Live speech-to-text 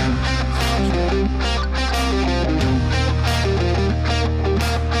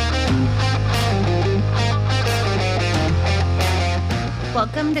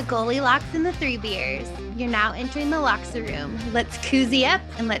Welcome to Goldilocks and the Three Beers. You're now entering the locker room. Let's koozie up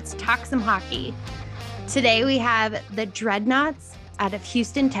and let's talk some hockey. Today we have the Dreadnoughts out of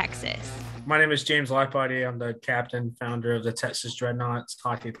Houston, Texas. My name is James Lightbody. I'm the captain, founder of the Texas Dreadnoughts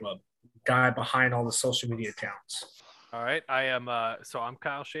Hockey Club, guy behind all the social media accounts. All right, I'm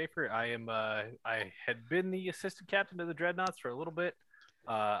Kyle Schaefer. I had been the assistant captain of the Dreadnoughts for a little bit.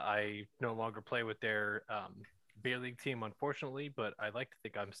 I no longer play with their beer league team, unfortunately, but I like to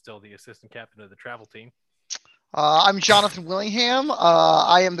think I'm still the assistant captain of the travel team. I'm Jonathan Willingham.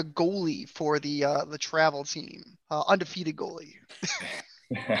 I am the goalie for the travel team, undefeated goalie.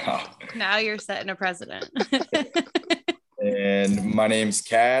 Now you're setting a precedent. And my name's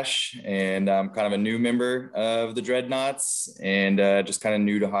Cash, and I'm kind of a new member of the Dreadnoughts and just kind of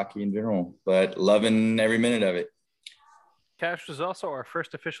new to hockey in general, but loving every minute of it. Cash was also our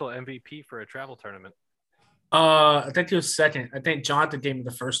first official MVP for a travel tournament. I think he was second. I think Jonathan gave me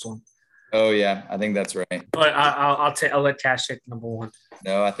the first one. Oh yeah, I think that's right. But I'll let Cash take number one.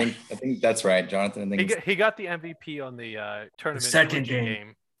 No, I think that's right, Jonathan. I think he got the MVP on the tournament. The second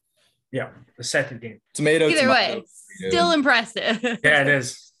game. Yeah, the second game. Either way, still impressive. Yeah, it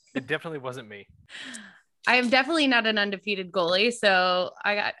is. It definitely wasn't me. I am definitely not an undefeated goalie, so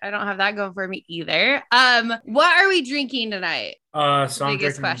I don't have that going for me either. What are we drinking tonight?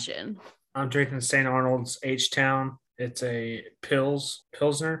 Biggest question. I'm drinking St. Arnold's H-Town. It's a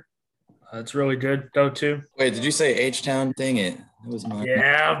Pilsner. It's really good, though, too. Wait, did you say H-Town? Dang it. That was mine.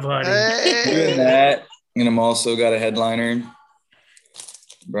 Yeah, buddy. Hey. Doing that. And I'm also got a headliner.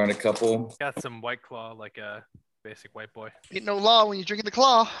 Brought a couple. Got some White Claw, like a basic white boy. Ain't no law when you're drinking the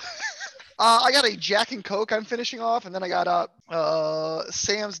claw. I got a Jack and Coke I'm finishing off, and then I got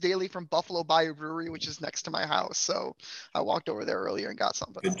Sam's Daily from Buffalo Bayou Brewery, which is next to my house. So I walked over there earlier and got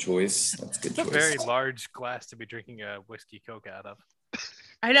something. Good choice. That's a good choice. It's a very large glass to be drinking a whiskey Coke out of.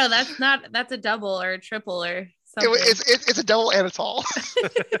 I know that's a double or a triple or something. It's a double and a tall.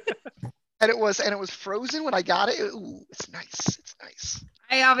 and it was frozen when I got it. Ooh, it's nice. It's nice.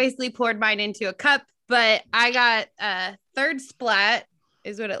 I obviously poured mine into a cup, but I got Third Splat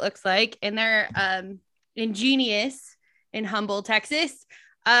is what it looks like. And they're Ingenious in Humble, Texas.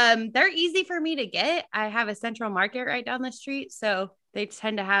 They're easy for me to get. I have a Central Market right down the street, so they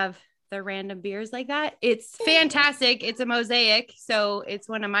tend to have the random beers like that. It's fantastic. It's a mosaic, so it's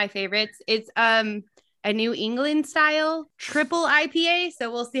one of my favorites. It's a New England style triple IPA,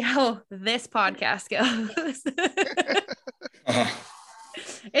 so we'll see how this podcast goes.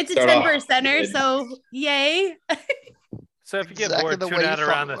 It's a 10%er, so yay. So if you get Exactly bored, tune out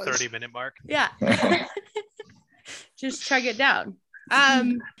around the 30-minute mark. Yeah. Just chug it down.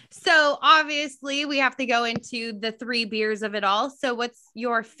 So obviously we have to go into the three beers of it all. So what's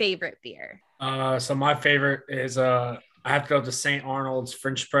your favorite beer? So my favorite is I have to go to St. Arnold's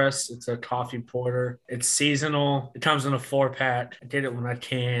French Press. It's a coffee porter. It's seasonal. It comes in a 4-pack. I get it when I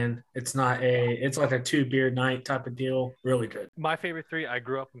can. It's like a 2-beer night type of deal. Really good. My favorite three, I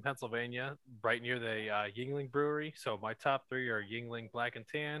grew up in Pennsylvania, right near the Yuengling Brewery. So my top three are Yuengling Black and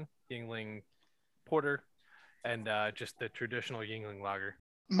Tan, Yuengling Porter, and just the traditional Yuengling Lager.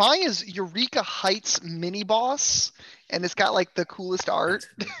 Mine is Eureka Heights Mini Boss, and it's got like the coolest art.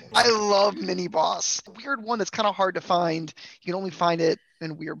 I love Mini Boss. Weird one that's kind of hard to find. You can only find it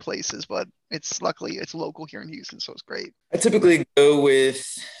in weird places, but luckily it's local here in Houston, so it's great. I typically go with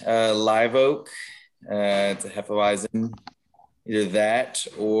Live Oak. It's a Hefeweizen. Either that,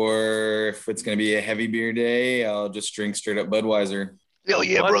 or if it's going to be a heavy beer day, I'll just drink straight up Budweiser. Hell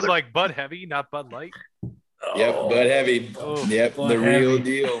yeah, brother. Like Bud Heavy, not Bud Light. Yep, Bud Heavy. Yep, Bud the Heavy. real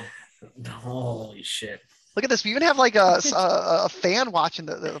deal. Holy shit. Look at this. We even have like a fan watching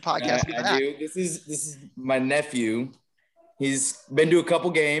the podcast. I do. This is my nephew. He's been to a couple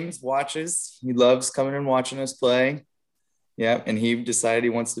games, watches. He loves coming and watching us play. Yeah, and he decided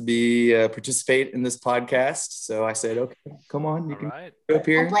he wants to participate in this podcast. So I said, okay, come on, you can go up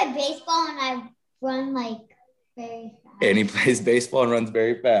here. I play baseball and I run like very fast. And he plays baseball and runs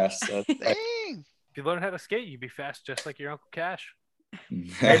very fast. So Dang. If you learn how to skate, you'd be fast just like your Uncle Cash.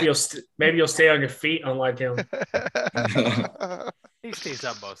 Maybe you'll stay on your feet, unlike him. He stays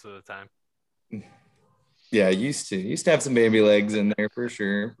up most of the time. Yeah, used to have some baby legs in there for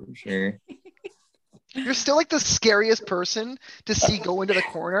sure. You're still like the scariest person to see go into the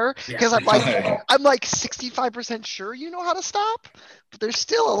corner because Yeah. I'm like 65% sure you know how to stop, but there's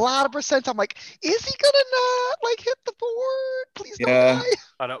still a lot of percent. I'm like, is he gonna not like hit the board? Please don't die.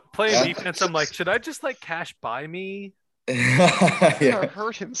 I don't play defense. I'm like, should I just like Cash by me? Yeah.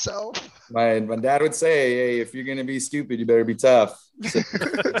 Hurt himself. My dad would say, hey, if you're gonna be stupid, you better be tough. So,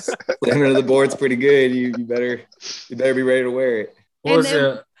 slamming to the board's pretty good. You better be ready to wear it. What And was then-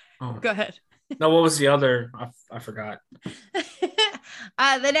 the? Oh, Go ahead. no, what was the other? I forgot.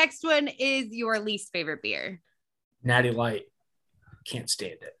 The next one is your least favorite beer. Natty Light. Can't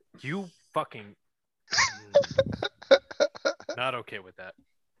stand it. You fucking not okay with that.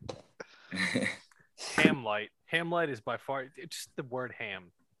 Ham light. Ham light is by far it's just the word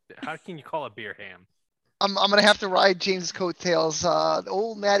ham. How can you call a beer ham? I'm gonna have to ride James' coattails. The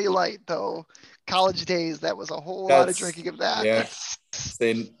old Natty Light though, college days, that was a whole lot of That's- drinking of that. yeah. That's-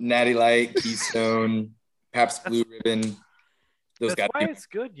 Say Natty Light, Keystone, Pabst Blue Ribbon. Those That's got why it's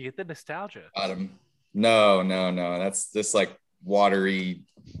good. You get the nostalgia. bottom. No. That's just like watery.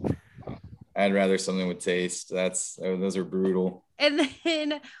 I'd rather something with taste. Those are brutal. And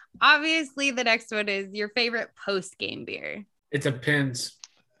then obviously the next one is your favorite post-game beer. It depends.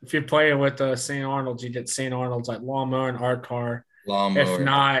 If you're playing with St. Arnold's, you get St. Arnold's like lawnmower and our car. Lawnmower. If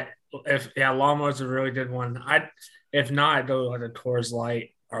not, lawnmower's a really good one. If not, I'd go like a Coors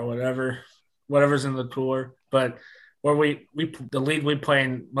Light or whatever's in the cooler. But where the league we play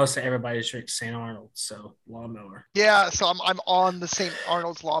in, most of everybody drinks St. Arnold's, so lawnmower. Yeah, so I'm on the St.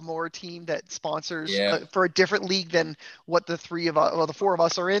 Arnold's lawnmower team that sponsors for a different league than what the four of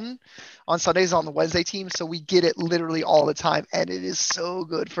us are in on Sundays on the Wednesday team. So we get it literally all the time, and it is so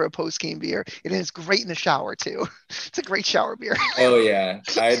good for a post game beer. It is great in the shower too. It's a great shower beer. Oh yeah,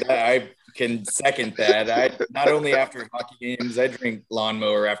 I can second that. I not only after hockey games, I drink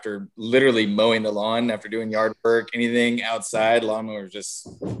lawnmower after literally mowing the lawn, after doing yard work, anything outside. Lawnmower is just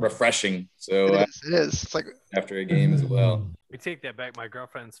refreshing. So It is. It's like after a game as well. We take that back. My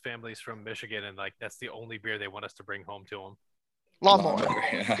girlfriend's family's from Michigan, and like that's the only beer they want us to bring home to them. lawnmower.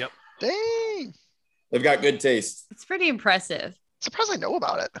 Yeah. Yep. Dang. They've got good taste. It's pretty impressive. Surprised I know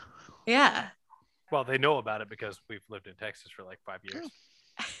about it. Yeah. Well, they know about it because we've lived in Texas for like 5 years.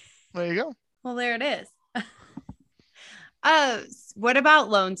 There you go. Well, there it is. What about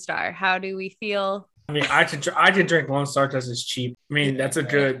Lone Star? How do we feel? I mean, I could drink Lone Star because it's cheap. I mean, that's a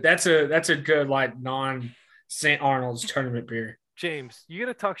good like non St. Arnold's tournament beer. James, you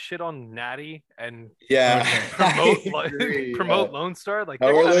gotta talk shit on Natty and Yeah. promote Lone Star. Like How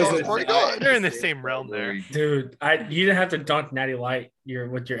are they're, those? pretty good. they're in the same realm there. Dude, you didn't have to dunk Natty Light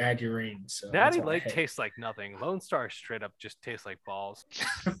with your add your ring. So that's Natty what I Light hate. tastes like nothing. Lone Star straight up just tastes like balls.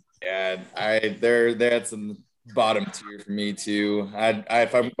 Yeah, that's in the bottom tier for me too.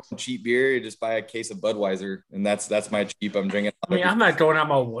 If I'm going cheap beer, you just buy a case of Budweiser, and that's my cheap. I'm drinking. I mean, I'm not going out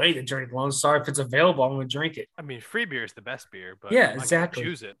my way to drink Lone Star. If it's available, I'm going to drink it. I mean, free beer is the best beer, but Yeah, I'm not exactly.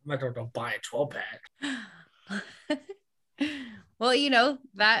 gonna choose it. I'm not going to go buy a 12-pack. Well,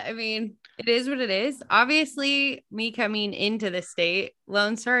 it is what it is. Obviously, me coming into the state,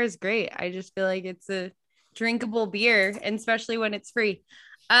 Lone Star is great. I just feel like it's a drinkable beer, and especially when it's free,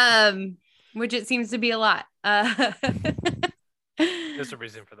 which it seems to be a lot. There's a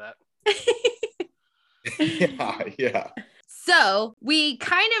reason for that. Yeah. So we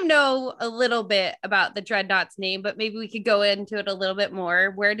kind of know a little bit about the Dreadnoughts name, but maybe we could go into it a little bit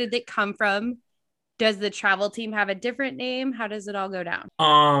more. Where did it come from? Does the travel team have a different name? How does it all go down?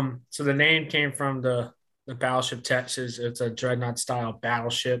 So the name came from the battleship Texas. It's a Dreadnought style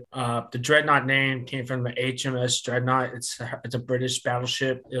battleship. The Dreadnought name came from the HMS Dreadnought. It's a British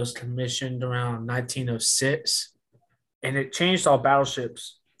battleship. It was commissioned around 1906, and it changed all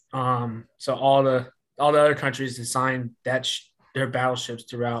battleships. So all the other countries assigned their battleships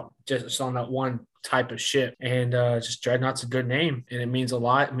throughout just on that one type of ship. And just Dreadnought's a good name, and it means a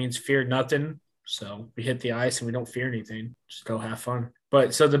lot. It means fear nothing. So we hit the ice and we don't fear anything. Just go have fun.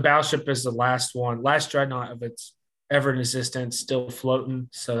 But so the battleship is the last Dreadnought of its ever in existence, still floating.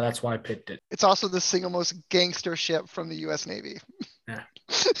 So that's why I picked it. It's also the single most gangster ship from the U.S. Navy. Yeah.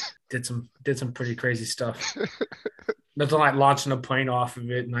 Did some pretty crazy stuff. Nothing like launching a plane off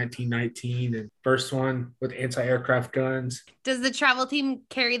of it in 1919 and first one with anti-aircraft guns. Does the travel team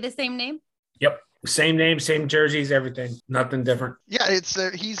carry the same name? Yep. Same name, same jerseys, everything. Nothing different. Yeah, it's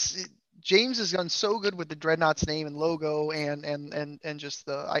James has done so good with the Dreadnoughts name and logo and just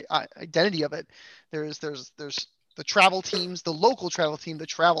the identity of it. There's the travel teams, the local travel team, the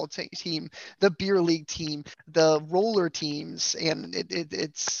travel team, the beer league team, the roller teams, and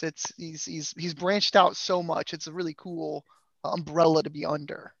he's branched out so much. It's a really cool umbrella to be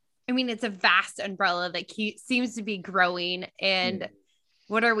under. I mean, it's a vast umbrella that seems to be growing. And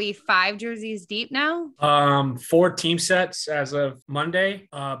what are we, 5 jerseys deep now? 4 team sets as of Monday,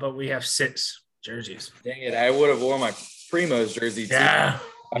 but we have 6 jerseys. Dang it! I would have worn my Primo's jersey too. Yeah.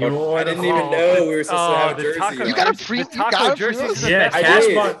 I didn't even know we were supposed to have the jerseys. taco You got a jerseys- pre- the you got taco a jerseys. Primo's? is the Yeah, best. I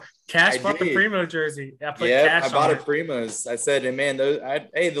did. Cash I bought the did. Primo jersey. I put Yeah, cash I bought on a it. Primos. I said, and man,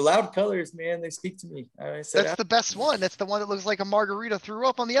 the loud colors, man, they speak to me. I said, That's the best one. That's the one that looks like a margarita threw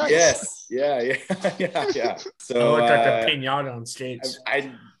up on the ice. yes, yeah. I So looked like a pinata on skates.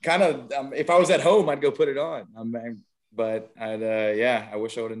 I kind of, if I was at home, I'd go put it on. But I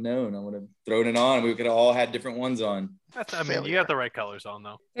wish I would have known. I would have thrown it on. We could have all had different ones on. I mean, you got the right colors on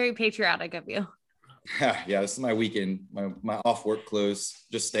though. Very patriotic of you. Yeah, this is my weekend, my off work clothes.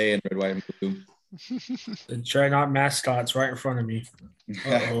 Just stay in red, white, and blue. The Dreadnought mascot's right in front of me.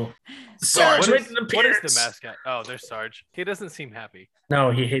 Uh-oh. So Sarge what making an what is appearance. the mascot? Oh, there's Sarge. He doesn't seem happy.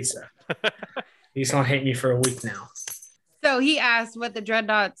 No, he hates that. He's gonna hate me for a week now. So he asked what the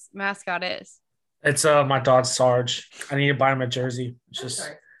Dreadnoughts mascot is. It's my dog Sarge. I need to buy him a jersey. It's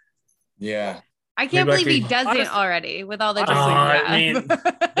just Yeah. I can't Maybe I believe he could- doesn't Honestly- already with all the jerseys I we mean-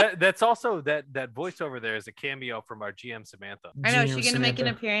 have. That's also that voiceover there is a cameo from our GM Samantha. I know. Is she GM going to make an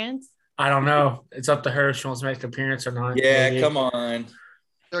Samantha. appearance? I don't know. It's up to her if she wants to make an appearance or not. Yeah, Maybe. come on.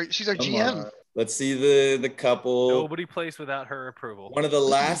 She's our Come GM. on. Let's see the couple. Nobody plays without her approval. One of the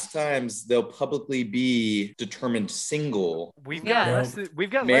last times they'll publicly be determined single. We've Yeah. got less than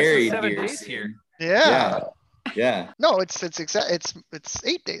Married 7 here days soon. here. Yeah. Yeah. No, it's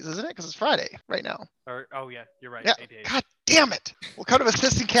 8 days, isn't it? Because it's Friday right now. Oh yeah, you're right. Yeah. 8 days. God damn it! What kind of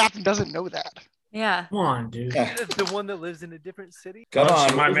assistant captain doesn't know that? Yeah. Come on, dude. The one that lives in a different city. Come Well, on.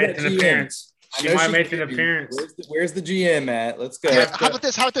 She might where's make that an GM? appearance. I She know might she make an could be. appearance. Where's the GM at? Let's go. Yeah, how about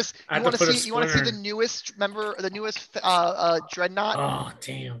this? How about this? I You have want to to put a see? You want to see the splinter. newest? Remember the newest Dreadnought? Oh,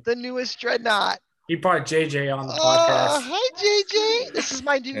 damn. The newest Dreadnought. He brought JJ on the podcast. Hi JJ. This is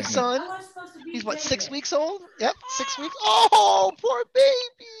my new son. He's what, 6 weeks old? Yep, 6 weeks. Oh, poor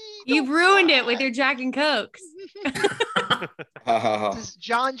baby. You've ruined it with your Jack and Cokes. This is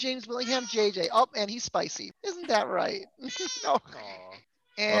John James Willingham JJ. Oh, and he's spicy. Isn't that right? No. Aw.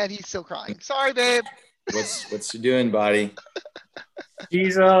 And he's still crying. Sorry, babe. What's she doing, buddy?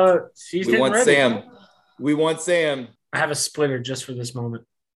 She's We getting want ready. Sam. We want Sam. I have a splitter just for this moment.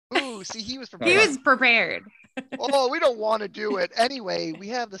 Ooh, see, he was He prepared. was prepared. Oh, we don't want to do it. Anyway, we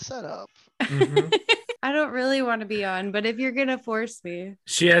have the setup. Mhm. I don't really want to be on, but if you're going to force me.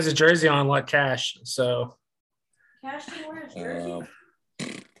 She has a jersey on like Cash, so Cash didn't wear his jersey. Um,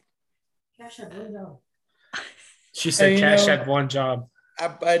 Cash had one job. she said Hey, you Cash know- had one job.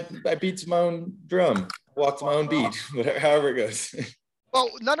 I beat to my own drum, walked to my own beat, whatever, however it goes. Well,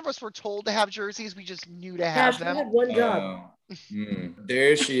 none of us were told to have jerseys. We just knew to have Cash we them. had one job.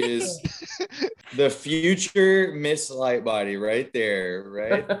 There she is, the future Miss Lightbody, right there,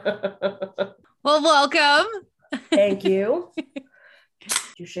 right? Well, welcome. Thank you. Did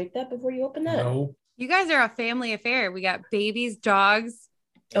you shake that before you open that? No. You guys are a family affair. We got babies, dogs,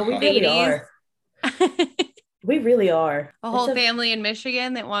 Oh, we really ladies. are. We really are. A whole It's family in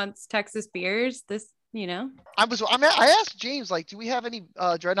Michigan that wants Texas beers. I asked James, like, do we have any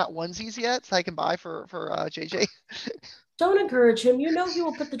Dreadnought onesies yet that I can buy for JJ? Don't encourage him. You know he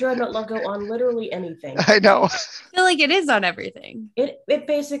will put the Dreadnought logo on literally anything. I know. I feel like it is on everything. It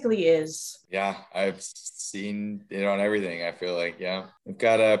basically is. Yeah, I've seen it on everything. I feel like, yeah, I've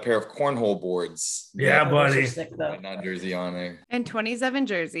got a pair of cornhole boards. Yeah, Oh, those are buddy. sick, though. Not jersey on there. And 27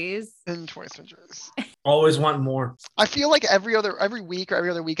 jerseys. In 27 jerseys. Always want more. I feel like every week or every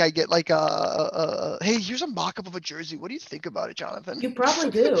other week I get like hey, here's a mock-up of a jersey. What do you think about it, Jonathan? You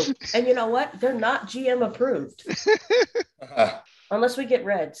probably do. And you know what? They're not GM approved unless we get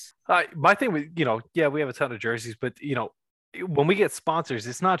reds. My thing with, yeah, we have a ton of jerseys, but when we get sponsors,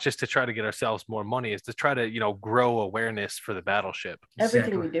 it's not just to try to get ourselves more money, it's to try to, grow awareness for the battleship.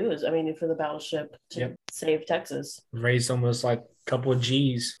 Everything Exactly. we do is, for the battleship to Yep. save Texas. Raised almost like a couple of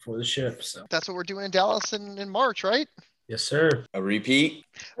G's for the ship. So That's what we're doing in Dallas in March, right? yes, sir. A repeat.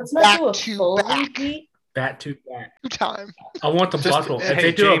 Let's not Back do a to full back. repeat. Bat to bat. Two time. I want the buckle. If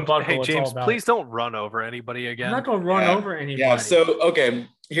they do a buckle, it's all about please it. don't run over anybody I'm again. not gonna run Yeah. over anybody. Yeah. So okay,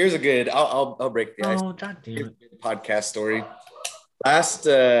 here's a good. I'll break the ice. oh god damn Here's it. a good podcast story. Last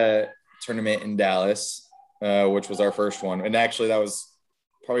tournament in Dallas, which was our first one, and actually that was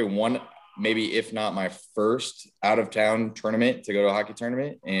probably one, maybe if not my first out of town tournament to go to a hockey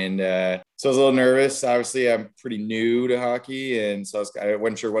tournament, and so I was a little nervous. Obviously, I'm pretty new to hockey, and so I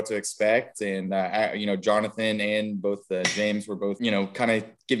wasn't sure what to expect. And Jonathan and both James were both kind of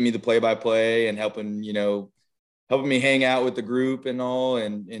giving me the play-by-play and helping me hang out with the group and all,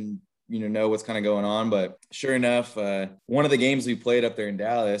 and know what's kind of going on. But sure enough, one of the games we played up there in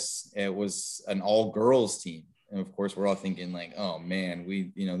Dallas, it was an all girls team. And of course we're all thinking like, oh man,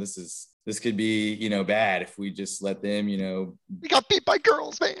 this could be, bad if we just let them, We got beat by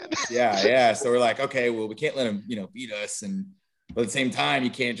girls, man. yeah. So we're like, okay, well, we can't let them, beat us. And But at the same time, you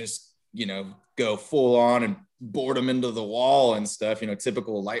can't just, go full on and board them into the wall and stuff,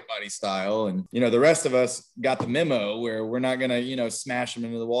 typical light body style. And, the rest of us got the memo where we're not going to, smash them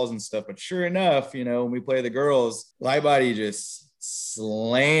into the walls and stuff. But sure enough, when we play the girls, light body just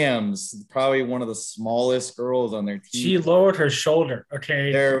slams probably one of the smallest girls on their team. She lowered her shoulder.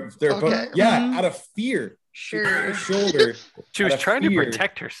 Okay. They're Okay. out of fear. Sure. Shoulder. She was trying to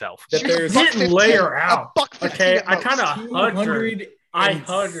protect herself. That there's Didn't lay her out. $1.15 Okay. at I most. kind of hugged her. I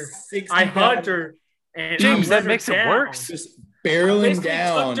hugged her. And James, I let that her makes it down. worse. Just barreling Basically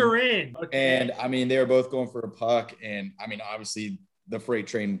down. tucked her in. Okay. And they were both going for a puck. And obviously the freight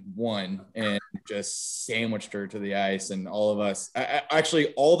train won and just sandwiched her to the ice. And all of us,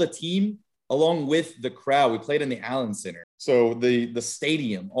 actually all the team, along with the crowd, we played in the Allen Center. So the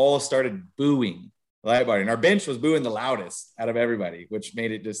stadium all started booing light body. And our bench was booing the loudest out of everybody, which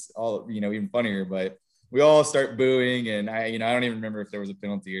made it just all, even funnier. But we all start booing, and I don't even remember if there was a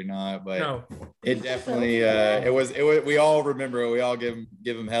penalty or not, but No. it definitely, it was, we all remember it. We all give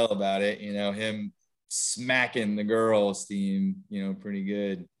him hell about it. Him smacking the girls team, pretty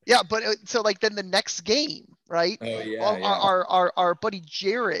good. Yeah, but so like then the next game, right? Oh yeah. Our buddy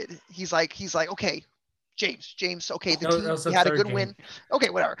Jared, he's like, okay, James, okay, the team was the we had a third good game. win. Okay,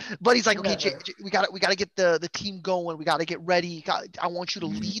 whatever. But he's like, okay, Whatever. we gotta get the team going. We gotta get ready. I want you to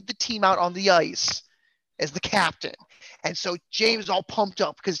Mhm. lead the team out on the ice as the captain. And so James is all pumped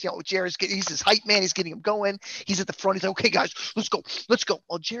up because Jared's he's his hype man, he's getting him going. He's at the front, he's like, okay guys, let's go.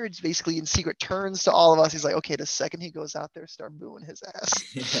 Well, Jared's basically in secret turns to all of us. He's like, okay, the second he goes out there, start booing his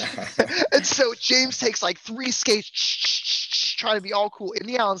ass. And so James takes like 3 skates, trying to be all cool in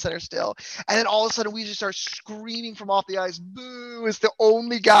the Allen Center still. And then all of a sudden we just start screaming from off the ice, boo, is the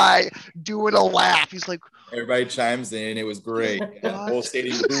only guy doing a laugh. He's like, Everybody chimes in. It was great. The whole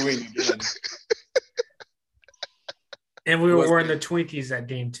stadium booing again. And we were wearing the Twinkies that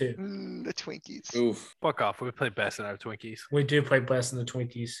game too. the Twinkies. Oof. Fuck off. We play best in our Twinkies. We do play best in the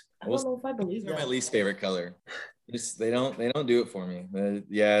Twinkies. I don't know if I believe They're my that. least favorite color. They don't do it for me.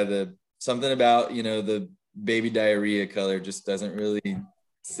 The something about the baby diarrhea color just doesn't really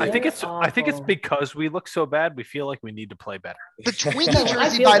sit. I think it's awful. because we look so bad, we feel like we need to play better. The Twinkie I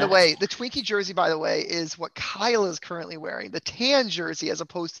jersey, feel by the that. way, is what Kyle is currently wearing. The tan jersey as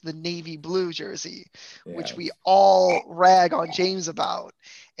opposed to the navy blue jersey, which Yeah. we all rag on James about.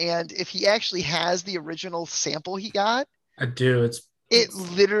 And if he actually has the original sample he got, I do. it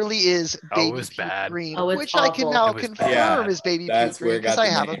literally is Oh, it baby was puke bad. green, Oh, it's which I can awful. now It was confirm bad. is baby That's puke where green it got because I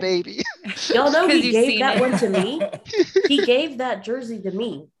the have a name. baby. Y'all know 'Cause he you've gave seen that it. one to me. He gave that jersey to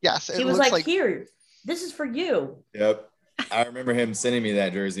me. Yes, it He was looks like, here, this is for you. Yep. I remember him sending me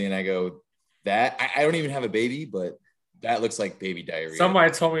that jersey, and I go, I don't even have a baby, but that looks like baby diarrhea.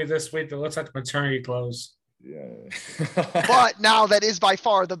 Somebody told me this week that looks like maternity clothes. Yeah. but now that is by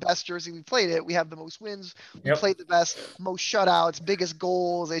far the best jersey we played it. We have the most wins. We Yep. played the best, most shutouts, biggest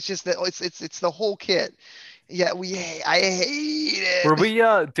goals. It's just that it's the whole kit. Yeah, I hate it. Were we?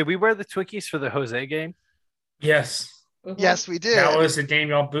 Did we wear the Twinkies for the Jose game? Yes. Mhm. Yes, we did. That was the game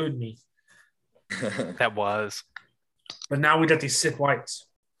y'all booed me. That was. But now we got these sick whites.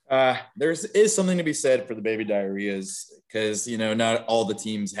 There is something to be said for the baby diarrheas because not all the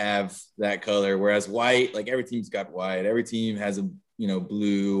teams have that color. Whereas white, like every team's got white. Every team has a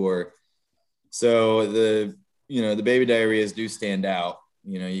blue or so the the baby diarrheas do stand out.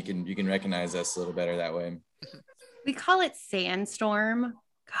 You can recognize us a little better that way. We call it sandstorm.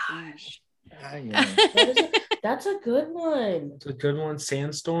 Gosh. That's a good one. It's a good one.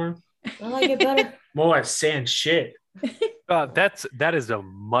 Sandstorm. I like it better. More like sand shit. That is a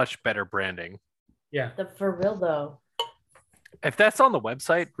much better branding. Yeah. For real though. If that's on the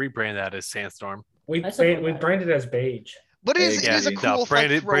website, rebrand that as Sandstorm. We I support we that. branded as beige. But it is a Yeah, cool no,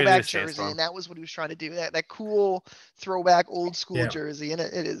 branded throwback is jersey, Sandstorm. and that was what he was trying to do. That cool throwback old school Yeah. jersey, and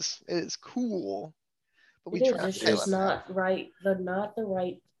it is cool. But we It is. try It's to just not right. Not the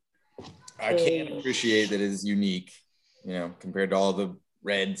right. I can appreciate that it is unique, compared to all the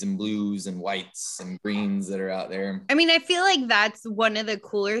reds and blues and whites and greens that are out there. I mean, I feel like that's one of the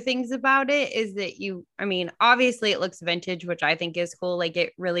cooler things about it is that obviously it looks vintage, which I think is cool. Like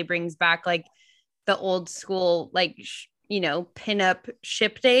it really brings back like the old school, like, pinup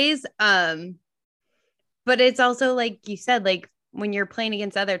ship days. But it's also like you said, like when you're playing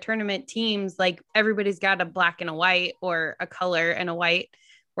against other tournament teams, like everybody's got a black and a white or a color and a white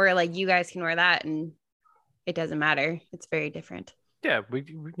where like you guys can wear that and it doesn't matter. It's very different. Yeah, we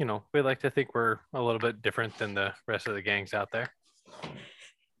like to think we're a little bit different than the rest of the gangs out there.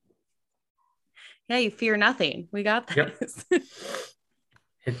 Yeah, you fear nothing. We got this. Yep.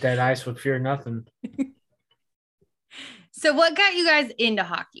 Hit that ice with fear nothing. So what got you guys into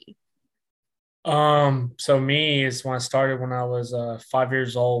hockey? So me is when I started when I was 5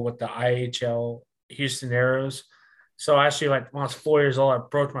 years old with the IHL Houston Arrows. So actually, like when I was 4 years old, I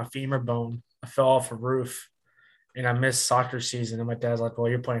broke my femur bone. I fell off a roof, and I missed soccer season. And my dad's like,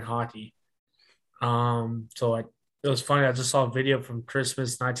 "Well, you're playing hockey." So like it was funny. I just saw a video from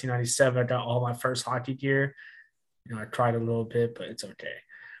Christmas 1997. I got all my first hockey gear. I cried a little bit, but it's okay.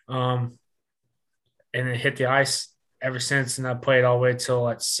 And then hit the ice ever since, and I played all the way till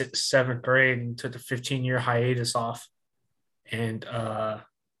like seventh grade, and took a 15-year hiatus off, and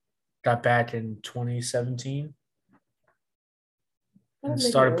got back in 2017 and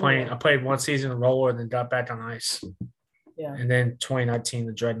started playing. I played one season of roller, and then got back on ice. Yeah. And then 2019,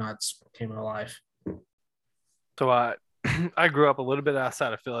 the Dreadnoughts came alive. So I grew up a little bit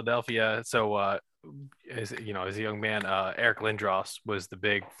outside of Philadelphia. So as a young man, Eric Lindros was the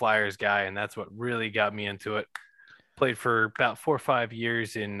big Flyers guy, and that's what really got me into it. Played for about 4 or 5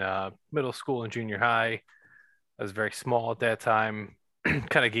 years in middle school and junior high. I was very small at that time.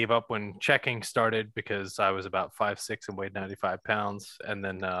 Kind of gave up when checking started because I was about 5'6" and weighed 95 pounds. And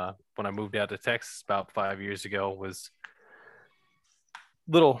then when I moved out to Texas about 5 years ago, was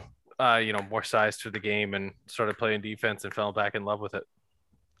little more size to the game and started playing defense and fell back in love with it.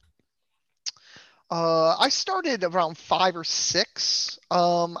 I started around 5 or 6.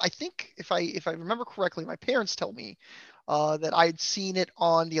 I think if I remember correctly, my parents tell me that I had seen it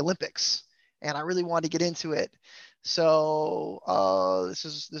on the Olympics, and I really wanted to get into it. So this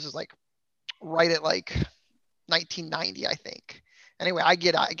is like right at like 1990, I think. Anyway, I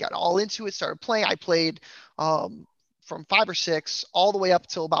got all into it, started playing. I played from 5 or 6 all the way up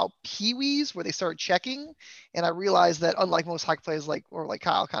till about Pee-wees, where they started checking. And I realized that unlike most hockey players, like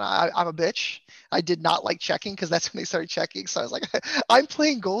Kyle, I'm a bitch. I did not like checking because that's when they started checking. So I was like, I'm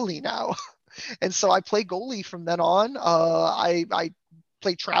playing goalie now. And so I played goalie from then on. I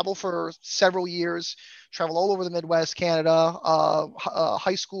played travel for several years, traveled all over the Midwest, Canada,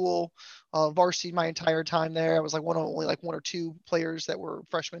 high school, varsity my entire time there. I was like only like 1 or 2 players that were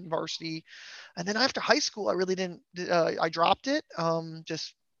freshmen varsity. And then after high school, I really didn't, I dropped it,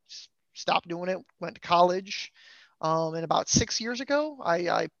 just stopped doing it, went to college. And about 6 years ago,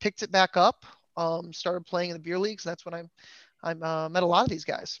 I picked it back up, started playing in the beer leagues. And that's when I met a lot of these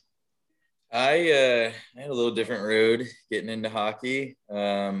guys. I had a little different road getting into hockey.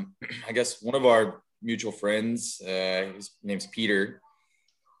 I guess one of our mutual friends, his name's Peter.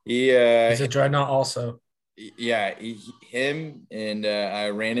 He's a Dreadnought also. Yeah, him and I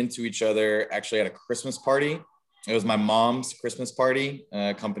ran into each other actually at a Christmas party. It was my mom's Christmas party,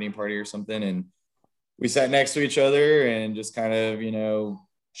 company party or something. And we sat next to each other and just kind of,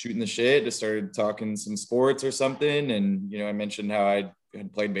 shooting the shit, just started talking some sports or something. And, I mentioned how I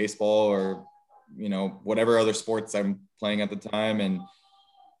had played baseball or, whatever other sports I'm playing at the time. And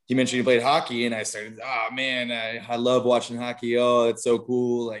he mentioned he played hockey, and I started, oh man, I love watching hockey. Oh, it's so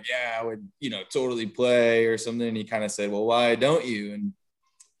cool. Like, yeah, I would, totally play or something. And he kind of said, well, why don't you? And,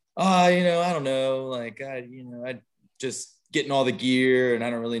 I don't know. Like, I just getting all the gear, and I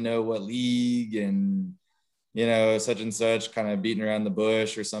don't really know what league and, such and such, kind of beating around the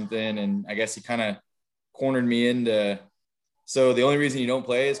bush or something. And I guess he kind of cornered me into, so the only reason you don't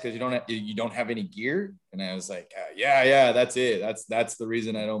play is because you don't have any gear. And I was like, yeah, that's it. That's the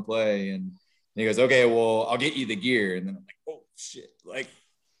reason I don't play. And he goes, okay, well, I'll get you the gear. And then I'm like, oh shit. Like,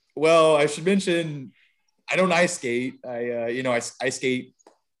 well, I should mention, I don't ice skate. I skate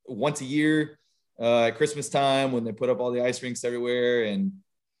once a year at Christmas time when they put up all the ice rinks everywhere. And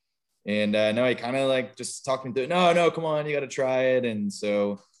no, he kind of like just talked me through it. No, come on, you got to try it. And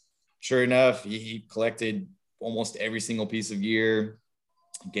so sure enough, he collected almost every single piece of gear,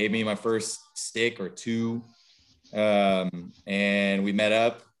 gave me my first stick or 2. And we met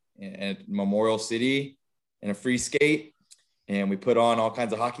up at Memorial City in a free skate, and we put on all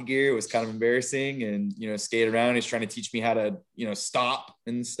kinds of hockey gear. It was kind of embarrassing, and, skate around. He's trying to teach me how to, stop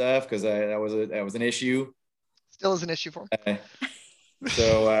and stuff. Cause that was an issue. Still is an issue for him.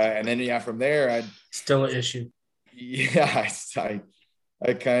 And then, from there, still an issue. Yeah.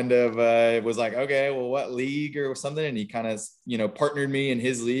 I kind of was like, okay, well, what league or something? And he kind of, partnered me in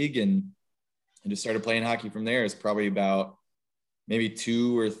his league, and I just started playing hockey from there. It's probably about maybe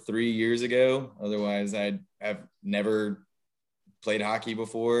 2 or 3 years ago. Otherwise, I've never played hockey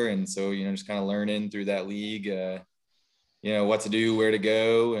before. And so, just kind of learning through that league, what to do, where to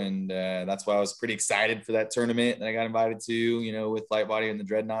go. And that's why I was pretty excited for that tournament that I got invited to, with Light Body and the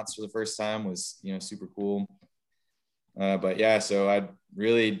Dreadnoughts for the first time was, super cool. But yeah, so I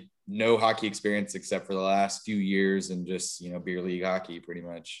really no hockey experience except for the last few years and just, beer league hockey pretty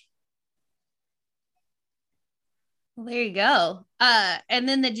much. Well, there you go. And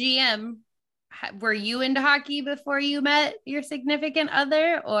then the GM, were you into hockey before you met your significant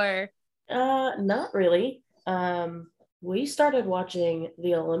other, or? Not really. We started watching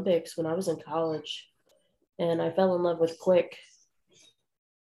the Olympics when I was in college, and I fell in love with Quick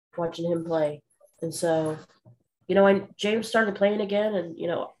watching him play. And so, when James started playing again, and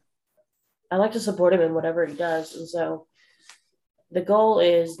I like to support him in whatever he does. And so, the goal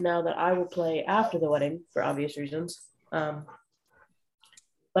is now that I will play after the wedding for obvious reasons.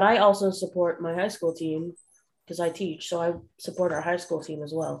 But I also support my high school team because I teach, so I support our high school team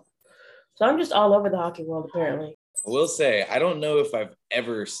as well. So I'm just all over the hockey world, apparently. I will say, I don't know if I've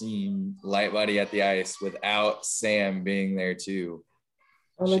ever seen Light Body at the ice without Sam being there too.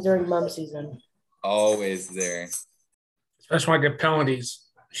 Only during mom season. Always there. Especially when I get penalties.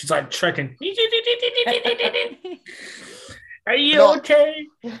 She's like trekking. Are you okay?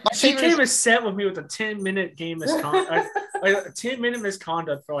 She came and sat with me with a 10-minute game misconduct, like a 10-minute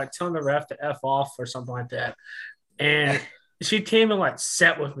misconduct for like telling the ref to F off or something like that. And she came and like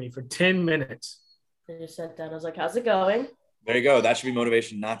sat with me for 10 minutes. I just sat down. I was like, how's it going? There you go. That should be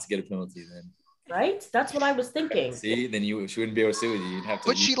motivation not to get a penalty then. Right? That's what I was thinking. See, then she wouldn't be able to sue you. You'd have to.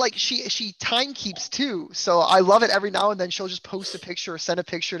 But she time keeps too. So I love it every now and then. She'll just post a picture or send a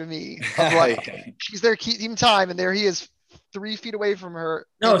picture to me of like she's there keeping time, and there he is 3 feet away from her.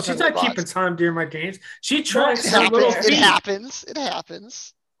 No, she's not keeping time during my games. She tracks It her little happens. feet. It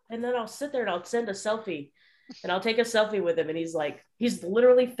happens. And then I'll sit there and I'll send a selfie. And I'll take a selfie with him. And he's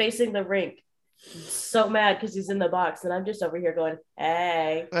literally facing the rink. He's so mad because he's in the box. And I'm just over here going,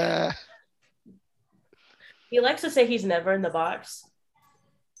 hey. He likes to say he's never in the box.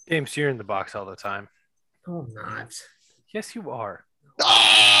 James, you're in the box all the time. Oh, I'm not. Yes, you are.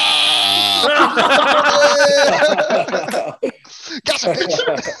 Got some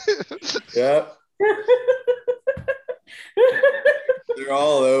picture. Yep. They're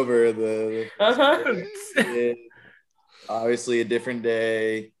all over the obviously a different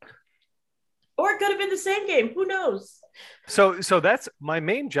day. Or it could have been the same game. Who knows? So that's my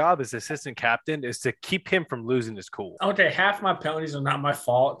main job as assistant captain, is to keep him from losing his cool. Okay, half my penalties are not my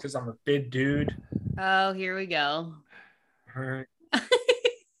fault because I'm a big dude. Oh, here we go. All right.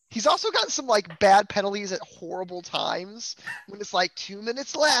 He's also gotten some like bad penalties at horrible times when it's like 2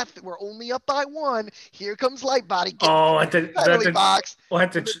 minutes left. We're only up by 1. Here comes Light Body. At the penalty box.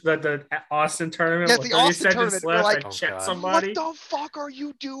 At the Austin tournament. Yeah, with the 30 Austin seconds tournament. We're left, like, I checked God. somebody. What the fuck are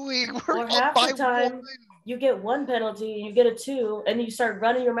you doing? We're Or up half by the time, 1. you get one penalty, you get a 2, and you start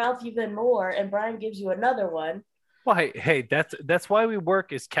running your mouth even more, and Brian gives you another one. Well, hey, that's why we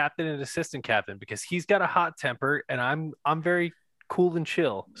work as captain and assistant captain, because he's got a hot temper and I'm very cool and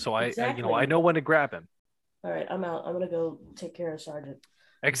chill. So Exactly. I know when to grab him. All right, I'm out. I'm gonna go take care of Sergeant.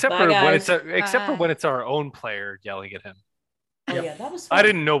 Except Bye, for when it's our own player yelling at him. Oh Yep. yeah, that was fun. I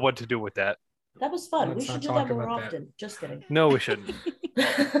didn't know what to do with that. That was fun. Let's We should not do talk that more about that. often. Just kidding. No, we shouldn't.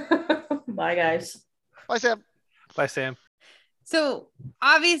 Bye, guys. Bye, Sam. Bye, Sam. So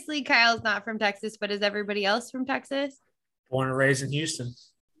obviously Kyle's not from Texas, but is everybody else from Texas? Born and raised in Houston.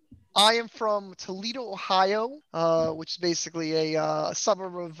 I am from Toledo, Ohio, which is basically a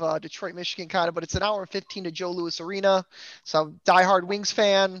suburb of Detroit, Michigan, kind of, but it's an hour and 15 to Joe Louis Arena. So I'm a diehard Wings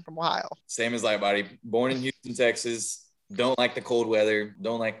fan from Ohio. Same as Light Body. Born in Houston, Texas. Don't like the cold weather.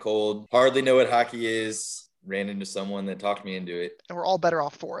 Don't like cold. Hardly know what hockey is. Ran into someone that talked me into it. And we're all better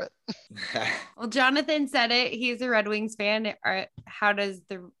off for it. Well, Jonathan said it. He's a Red Wings fan. How does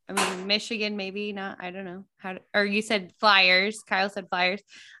Michigan, maybe not. I don't know. Or you said Flyers. Kyle said Flyers.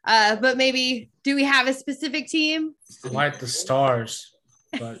 But maybe, do we have a specific team? I like the Stars,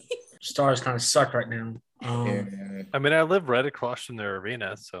 but Stars kind of suck right now. I mean, I live right across from their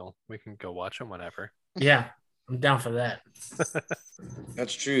arena, so we can go watch them whenever. Yeah, I'm down for that.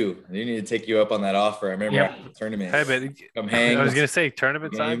 That's true. I need to take you up on that offer. I remember after the tournament. Hey, but Come hang. I was gonna say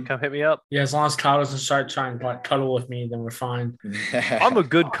tournament time. Game. Come hit me up. Yeah, as long as Kyle doesn't start trying to like cuddle with me, then we're fine. I'm a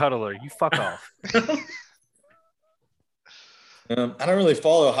good cuddler. You fuck off. I don't really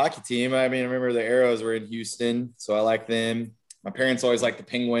follow a hockey team. I mean, I remember the Arrows were in Houston, so I like them. My parents always liked the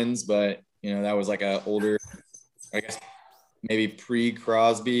Penguins, but that was like a older, I guess maybe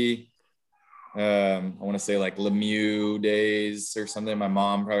pre-Crosby. I want to say like Lemieux days or something. My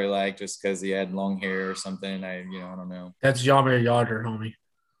mom probably liked just because he had long hair or something. I don't know. That's Yamir Yager, homie.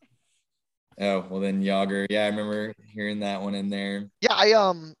 Oh, well then Yager. Yeah, I remember hearing that one in there. Yeah,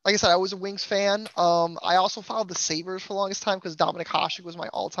 like I said, I was a Wings fan. I also followed the Sabres for the longest time because Dominik Hasek was my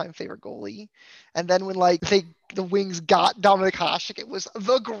all-time favorite goalie. And then when the Wings got Dominik Hasek, it was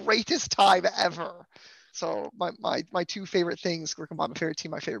the greatest time ever. So my two favorite things were combined: my favorite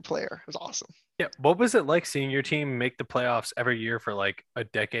team, my favorite player. It was awesome. Yeah. What was it like seeing your team make the playoffs every year for like a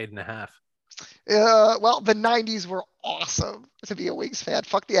decade and a half? Well, the '90s were awesome to be a Wings fan.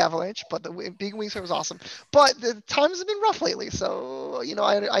 Fuck the Avalanche, but being a Wings fan was awesome. But the times have been rough lately, so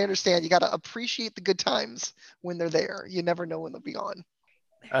I understand. You got to appreciate the good times when they're there. You never know when they'll be gone.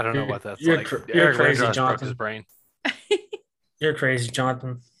 I don't know what that's You're like. you're Eric crazy, Lindros broke Jonathan. his brain. You're crazy,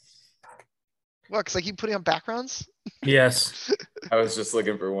 Jonathan. What? Because I keep putting on backgrounds. Yes. I was just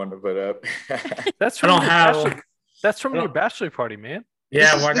looking for one to put up. That's I from don't your have. bachelor. That's from I your don't- bachelor party, man.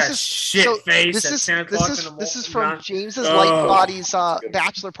 Yeah, This where is- that this is- shit so face this at is 10 o'clock in the morning. this is from James's Oh. light body's good.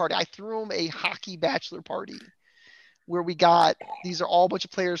 bachelor party. I threw him a hockey bachelor party where we got these are all a bunch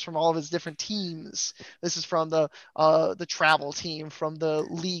of players from all of his different teams. This is from the travel team, from the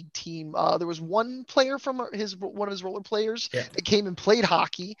league team. There was one player from one of his roller players Yeah. that came and played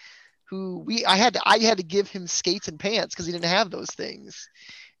hockey. I had to give him skates and pants because he didn't have those things.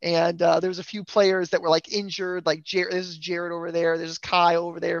 And there was a few players that were like injured, like this is Jared over there. There's Kai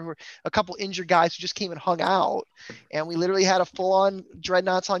over there, who were a couple injured guys who just came and hung out. And we literally had a full-on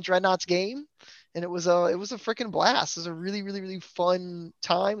Dreadnoughts game, and it was a freaking blast. It was a really, really, really fun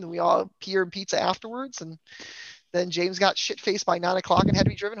time. And we all beer and pizza afterwards. And then James got shit-faced by 9 o'clock and had to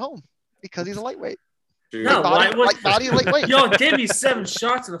be driven home because he's a lightweight. Dude, No, Light body, lightweight. Yo, give me 7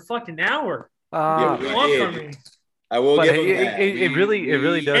 shots in a fucking hour. Yeah, What do you want from me? I will But give him that. it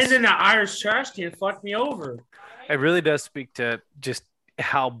really does. And then the Irish trash can fucked me over. It really does speak to just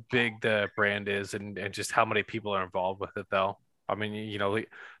how big the brand is and just how many people are involved with it, though. I mean,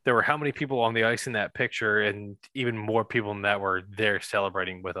 there were how many people on the ice in that picture, and even more people than that were there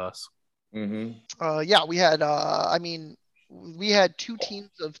celebrating with us. Mm-hmm. Yeah, we had. We had 2 teams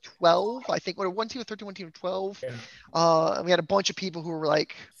of 12. I think one team of 13, one team of 12. Yeah. And we had a bunch of people who were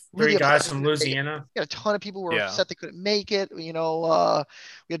like 3 really guys upset from they couldn't make it. Louisiana. We had a ton of people who were Yeah. upset they couldn't make it. We had a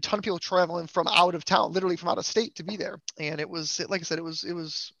ton of people traveling from out of town, literally from out of state, to be there. And it was, like I said, it was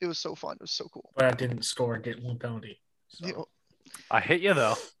so fun. It was so cool. But I didn't score and get 1 penalty. So. You know, I hit you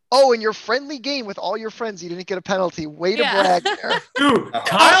though. oh, in your friendly game with all your friends, you didn't get a penalty. Way to Yeah. brag there. Dude,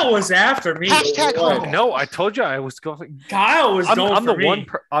 Kyle was after me. Hashtag humble. No, I told you I was going. Kyle was going I'm for the me. one.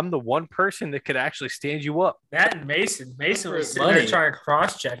 I'm the one person that could actually stand you up. That and Mason. Mason For was his sitting there money. trying to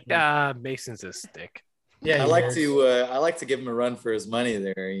cross-check me. Mason's a stick. Yeah, I he like is. to give him a run for his money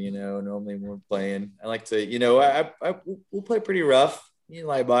there. Normally when we're playing, I like to, we'll play pretty rough.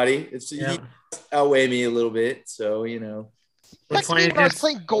 Light body. Yeah. He outweigh me a little bit, so We're That's me playing when I was against.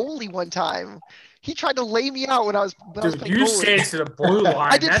 playing goalie one time. He tried to lay me out when I was Dude, playing you goalie. skated to the blue line.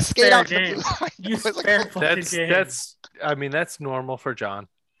 I didn't That's skate fair out to the game. blue line. You It was like, fair fucking game. That's normal for John.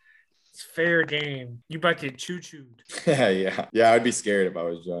 It's fair game. You about to get choo-chooed. yeah. I'd be scared if I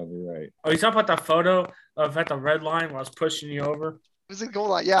was John. You're right. Oh, you talking about that photo of at the red line where I was pushing you over? it was a goal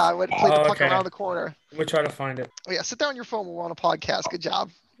line. Yeah, I went and played the puck okay. around the corner. Let me try to find it. Oh yeah, sit down on your phone when we're on a podcast. Good job.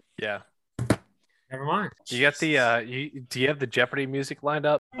 Yeah. Never mind. You got the do you have the Jeopardy music lined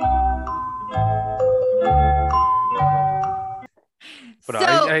up? But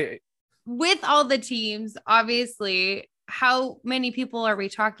So with all the teams, obviously, how many people are we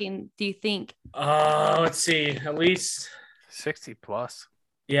talking, do you think? Let's see. At least 60 plus.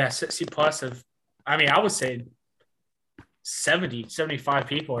 Yeah, 60 plus of, I would say 70, 75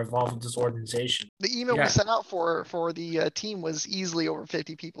 people are involved with this organization. The email Yeah. we sent out for the team was easily over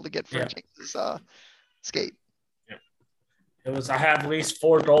 50 people to get for Yeah. James's skate. It was, I have at least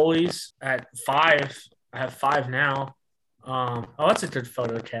 4 goalies at 5. I have 5 now. That's a good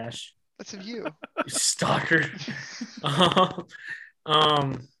photo, Cash. That's of you. You stalker.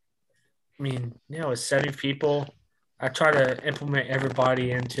 It's 70 people. I try to implement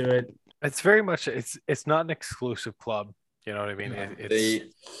everybody into it. It's very much it's not an exclusive club. You know what I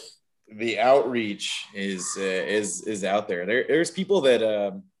mean? The outreach is out there. There's people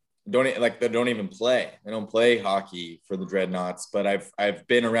that don't even play. They don't play hockey for the Dreadnoughts, but I've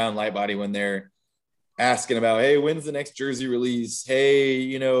been around light body when they're asking about, hey, when's the next jersey release?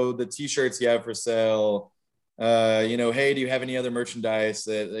 Hey, the t-shirts you have for sale. Hey, do you have any other merchandise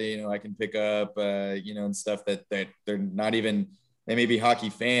that I can pick up? And stuff that they're not even. They may be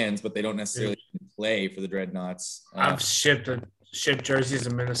hockey fans, but they don't necessarily play for the Dreadnoughts. I've shipped jerseys to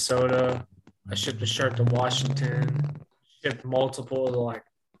Minnesota. I shipped a shirt to Washington. Shipped multiple to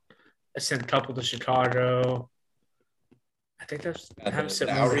I sent a couple to Chicago. I think I haven't sent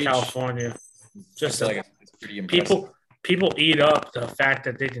one to California. Just it's pretty impressive. People eat up the fact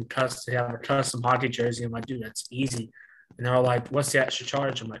that they can have a custom hockey jersey. I'm like, dude, that's easy. And they're like, what's the extra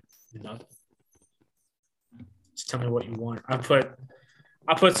charge? I'm like, nothing. Just tell me what you want.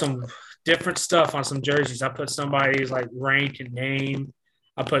 I put some different stuff on some jerseys. I put somebody's like rank and name.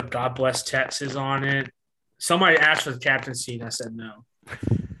 I put God bless Texas on it. Somebody asked for the captaincy, and I said no.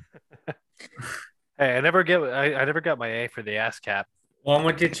 Hey, I never got my A for the ass cap. Well, I'm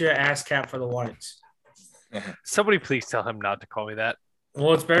gonna get you an ass cap for the whites. Somebody please tell him not to call me that.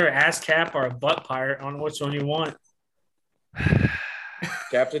 Well, it's better ass cap or a butt pirate. I don't know which one you want.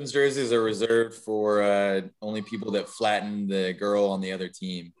 Captain's jerseys are reserved for only people that flatten the girl on the other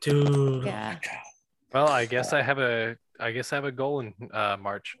team. Dude. Yeah. Well, I guess I have a goal in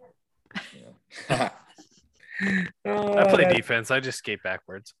March. Yeah. I play defense. I just skate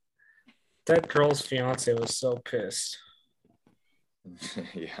backwards. That girl's fiance was so pissed.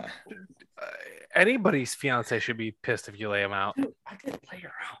 Yeah. Anybody's fiance should be pissed if you lay him out. Dude, I didn't lay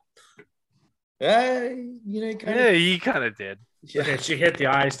her out. Yeah, you kind of did. Okay, she hit the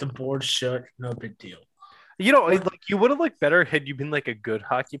eyes, the board shut. No big deal. You know, like you would have looked better had you been like a good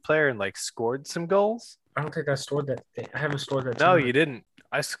hockey player and like scored some goals. I don't think I scored that. I haven't scored that. No, tournament. you didn't.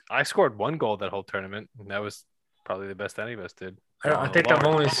 I scored one goal that whole tournament, and that was probably the best any of us did. I think I've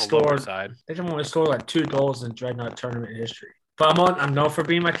only scored. I think I've only scored like 2 goals in Dreadnought tournament history. But I'm known for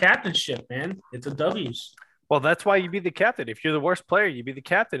being my captainship, man. It's a W's. Well, that's why you be the captain. If you're the worst player, you be the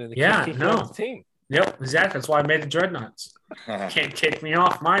captain, and the kid can't on the team. Yep, exactly. That's why I made the Dreadnoughts. Can't kick me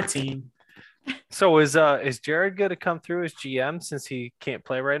off my team. So is Jared going to come through as GM since he can't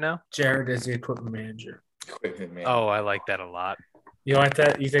play right now? Jared is the equipment manager. Oh, I like that a lot. You like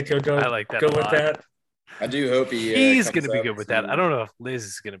that? You think he'll go? I like that. Go with that. I do hope he's going to be good with that. I don't know if Liz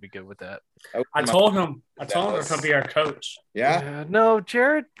is going to be good with that. I told him to come be our coach. Yeah. No,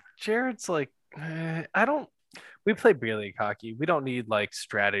 Jared's like, I don't. We play beer league hockey. We don't need like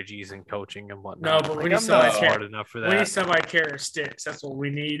strategies and coaching and whatnot. No, but like, we need I'm not somebody smart enough for that. We need somebody carry sticks. That's what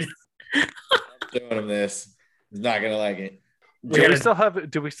we need. I'm showing him this. He's not gonna like it. Do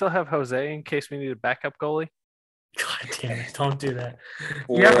we still have Jose in case we need a backup goalie? God damn it! Don't do that.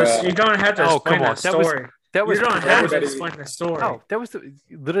 You're gonna have to explain that story. You're gonna have to explain the story. Oh, that was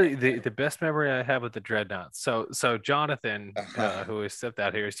literally the best memory I have with the Dreadnoughts. So Jonathan, who is stepped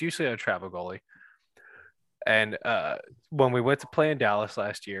out here, is usually a travel goalie. And when we went to play in Dallas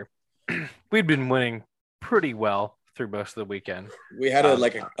last year, we'd been winning pretty well through most of the weekend. We had a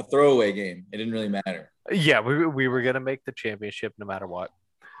throwaway game. It didn't really matter. Yeah, we were going to make the championship no matter what.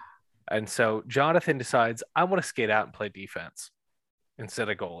 And so Jonathan decides, I want to skate out and play defense instead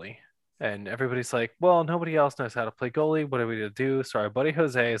of goalie. And everybody's like, well, nobody else knows how to play goalie. What are we going to do? So our buddy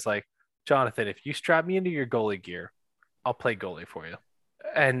Jose is like, Jonathan, if you strap me into your goalie gear, I'll play goalie for you.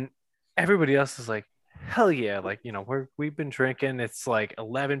 And everybody else is like, hell yeah. Like, you know, we've been drinking. It's like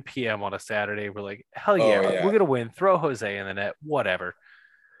 11 p.m. on a Saturday. We're like, hell yeah, we're going to win. Throw Jose in the net, whatever.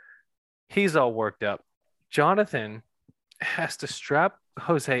 He's all worked up. Jonathan has to strap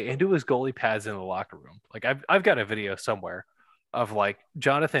Jose into his goalie pads in the locker room. Like I've got a video somewhere of like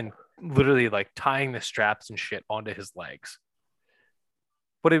Jonathan literally like tying the straps and shit onto his legs.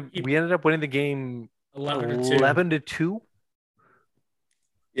 But we ended up winning the game 11-2.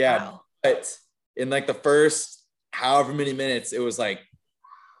 Yeah, wow. But in like the first however many minutes, it was like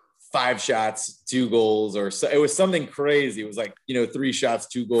 5 shots, 2 goals, or so. It was something crazy. It was like, 3 shots,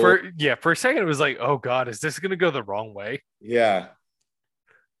 2 goals. For a second, it was like, oh God, is this going to go the wrong way? Yeah.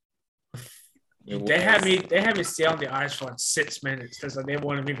 They had me stay on the ice for like 6 minutes because they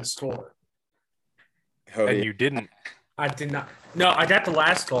wanted me to score. You didn't. I did not. No, I got the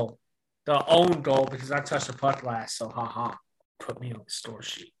last goal, the own goal, because I touched the puck last. So, put me on the score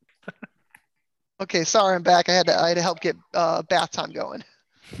sheet. Okay, sorry, I'm back. I had to help get bath time going.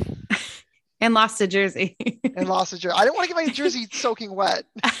 And lost a jersey. I didn't want to get my jersey soaking wet.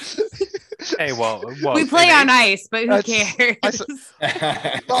 Hey, well, we play on ice, but who cares?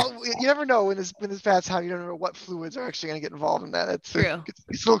 Well, you never know when this bath time. You don't know what fluids are actually going to get involved in that. It's true.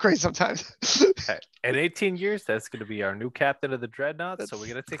 It's a little crazy sometimes. Hey, in 18 years, that's going to be our new captain of the Dreadnoughts, so we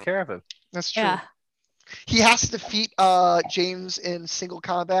got to take care of him. That's true. Yeah. He has to defeat James in single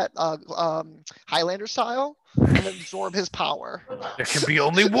combat, Highlander style, and absorb his power. There can be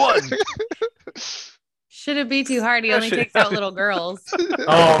only one. Shouldn't be too hard. He only takes out little girls.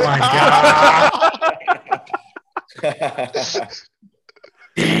 Oh my God.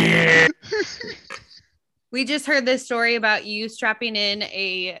 We just heard this story about you strapping in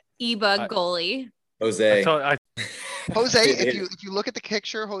a e-bug goalie. Jose. Jose, if you look at the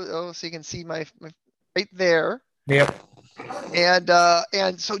picture, so you can see my right there. Yep. And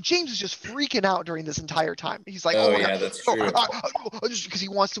so James is just freaking out during this entire time. He's like, "Oh yeah, that's true." Just because he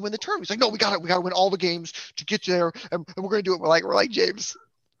wants to win the tournament. He's like, "No, we gotta win all the games to get there, and we're gonna do it." We're like James,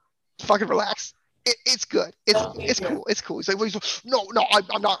 fucking relax. It's good. It's cool. It's cool. He's like, well, no,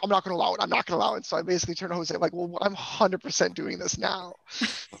 I'm not gonna allow it. I'm not gonna allow it. So I basically turned to Jose like, well, I'm 100% doing this now.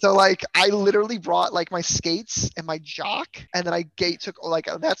 So like, I literally brought like my skates and my jock, and then I took like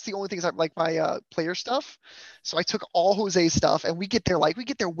that's the only things I like my player stuff. So I took all Jose's stuff, and we get there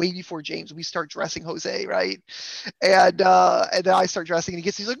way before James. We start dressing Jose, right? And then I start dressing, and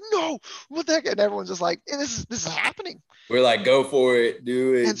he's like, no, what the heck? And everyone's just like, this is happening. We're like, go for it,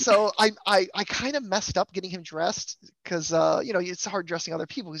 do it. And so I kind of messed up getting him dressed because it's hard dressing other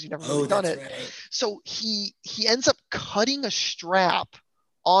people because you've never really done it. Right. So he ends up cutting a strap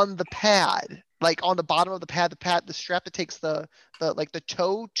on the pad, like on the bottom of the pad, the strap that takes the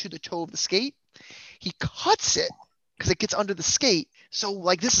toe to the toe of the skate. He cuts it because it gets under the skate. So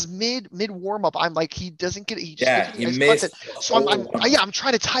like this is mid warm up. I'm like, he doesn't get it. He just he missed it. So I'm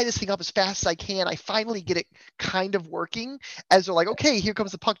trying to tie this thing up as fast as I can. I finally get it kind of working as they're like, okay, here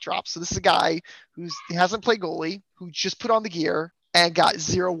comes the puck drop. So this is a guy he hasn't played goalie, who just put on the gear and got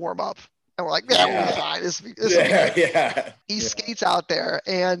 0 warm up. And we're like, we'll be fine. This will be good. He skates out there,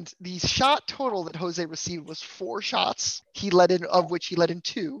 and the shot total that Jose received was 4 shots. Of which he let in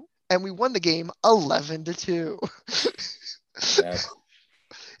 2, and we won the game 11-2. Yeah.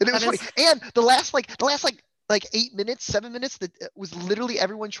 And it was funny. And the last 8 minutes, 7 minutes, that was literally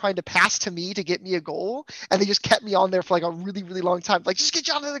everyone trying to pass to me to get me a goal, and they just kept me on there for like a really, really long time. Like, just get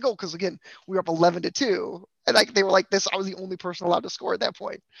John to the goal, because again, we were up 11-2, and like they were like this. I was the only person allowed to score at that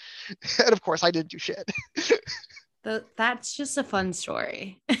point, and of course, I didn't do shit. That's just a fun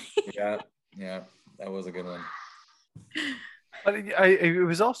story. yeah, that was a good one. But it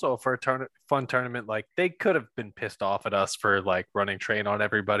was also for a fun tournament. Like, they could have been pissed off at us for like running train on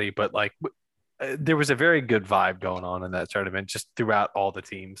everybody, but like there was a very good vibe going on in that tournament just throughout all the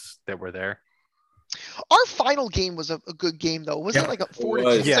teams that were there. Our final game was a good game though. Wasn't it like a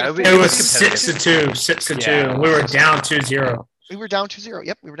 4-2? Yeah, it was 6-2. 6-2. We were down 2-0. We were down 2-0.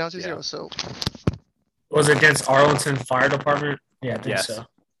 Yep, we were down 2-0. So was it against Arlington Fire Department? Yeah, I think so.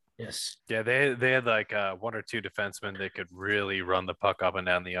 Yes. Yeah, they had like 1 or 2 defensemen that could really run the puck up and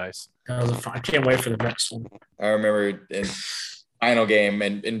down the ice. That was I can't wait for the next one. I remember in final game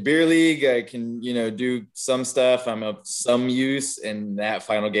and in beer league, I can do some stuff. I'm of some use. In that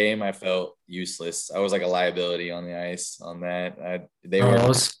final game, I felt useless. I was like a liability on the ice on that. I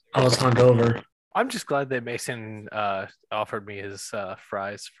was hungover. I'm just glad that Mason offered me his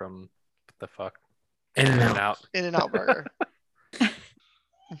fries from the fuck In-N-Out. In-N-Out burger.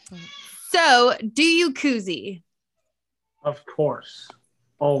 So, do you koozie? Of course.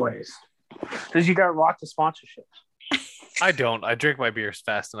 Always. Because you got lots of sponsorships. I don't. I drink my beers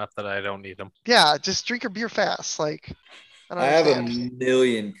fast enough that I don't need them. Yeah, just drink your beer fast. Like, I have a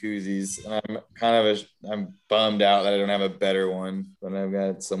million koozies. I'm bummed out that I don't have a better one, but I've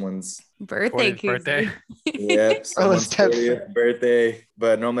got someone's birthday koozie. Yep, someone's 40th birthday.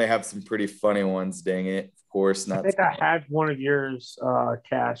 But normally I have some pretty funny ones. Dang it. Of course, not. I think I had one of yours,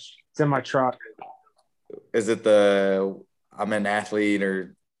 Cash. It's in my truck. Is it I'm an athlete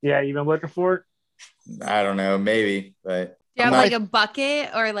or? Yeah, you been looking for it? I don't know, maybe, but. Do you have like a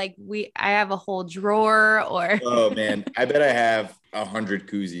bucket, or like I have a whole drawer, or? Oh man, I bet I have 100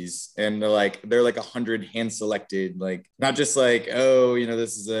 koozies, and they're like 100 hand selected, like not just like, oh,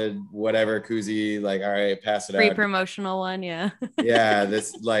 this is a whatever koozie, like, all right, pass it out. Free promotional one, yeah. Yeah,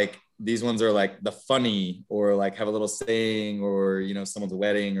 these ones are like the funny, or like have a little saying, or someone's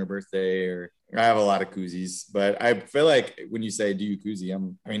wedding or birthday, or I have a lot of koozies. But I feel like when you say, do you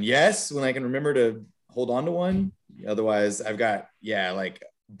koozie? Yes, when I can remember to hold on to one. Otherwise, I've got like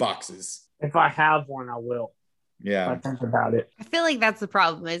boxes. If I have one, I will. Yeah, I think about it. I feel like that's the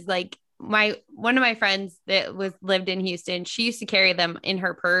problem. Is like one of my friends that lived in Houston. She used to carry them in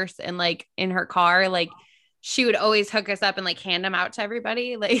her purse and like in her car. Like she would always hook us up and like hand them out to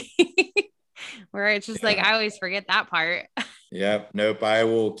everybody. Like where it's just like I always forget that part. Yeah, nope. I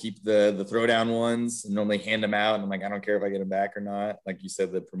will keep the throwdown ones and normally hand them out. And I'm like, I don't care if I get them back or not. Like you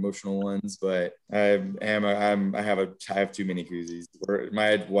said, the promotional ones, but I have too many koozies.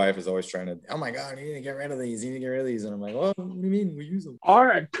 My wife is always trying to, oh my God, you need to get rid of these. You need to get rid of these. And I'm like, well, what do you mean? We use them.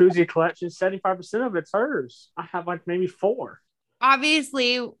 Our koozie collection, 75% of it's hers. I have like maybe 4.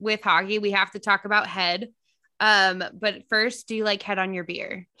 Obviously, with hockey, we have to talk about head. But first, do you like head on your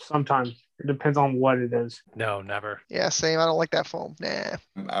beer? Sometimes. It depends on what it is. No, never. Yeah, same. I don't like that foam. Nah.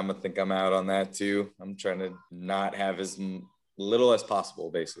 I'm gonna think I'm out on that too. I'm trying to not have as little as possible,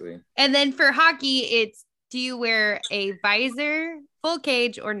 basically. And then for hockey, it's do you wear a visor, full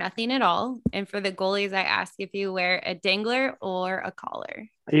cage, or nothing at all? And for the goalies, I ask if you wear a dangler or a collar.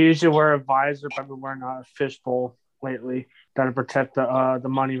 I usually wear a visor, but I've been wearing a fishbowl lately. Got to protect the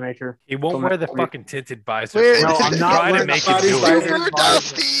moneymaker. He won't wear the fucking tinted visor. Wait, No, I'm not trying to wearing make the him do body's it. visor. Super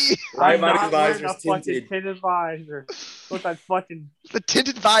dusty. Why I'm body's not wearing visor's a fucking tinted? tinted visor. With that fucking The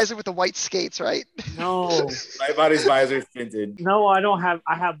tinted visor with the white skates, right? no. My body's visor's tinted. No, I don't have.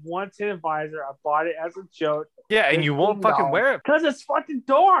 I have one tinted visor. I bought it as a joke. Yeah, and you won't fucking wear it. Because it's fucking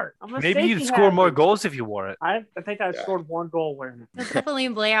dark. I'm a Maybe you'd safety score more hazard. goals if you wore it. I think I Yeah. scored 1 goal wearing it. You'll definitely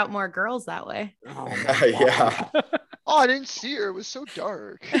lay out more girls that way. Oh, Yeah. Oh, I didn't see her. It was so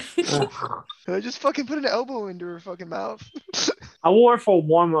dark. I just fucking put an elbow into her fucking mouth. I wore it for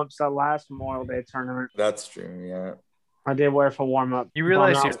warm-ups that last Memorial Day tournament. That's true. Yeah. I did wear it for warm-up. You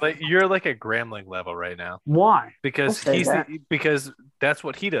realize you're like a Grambling level right now Why? because Don't say because that's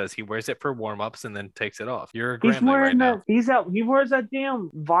what he does. He wears it for warm-ups and then takes it off. You're a He's Grambling right wearing now. that. He wears that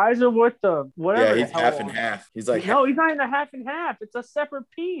damn visor with the whatever. Yeah, he's the hell half and on. half. He's like, No, he's not even a half and half. It's a separate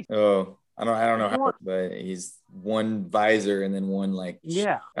piece. oh, I don't know how, but he's one visor and then one like.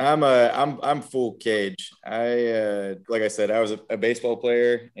 Yeah. I'm full cage. Like I said, I was a baseball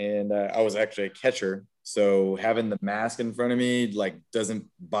player and I was actually a catcher. So having the mask in front of me like doesn't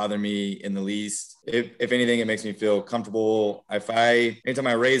bother me in the least. If anything, it makes me feel comfortable. Anytime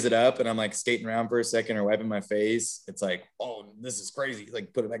I raise it up and I'm like skating around for a second or wiping my face, it's like, oh, this is crazy.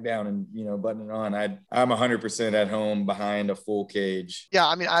 Like put it back down and button it on. I'm 100% at home behind a full cage. Yeah,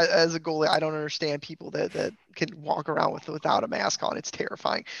 I mean, as a goalie, I don't understand people that can walk around without a mask on. It's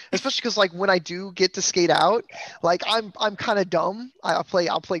terrifying, especially because like when I do get to skate out, like I'm kind of dumb. I'll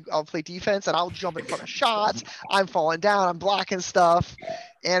play defense and I'll jump in front of shots. I'm falling down. I'm blocking stuff.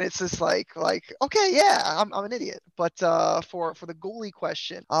 And it's just like, okay, yeah, I'm an idiot. But for the goalie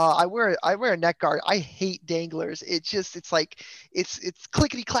question, I wear a neck guard. I hate danglers. It's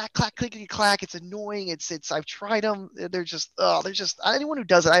clickety clack, clickety clack. It's annoying. I've tried them. They're just anyone who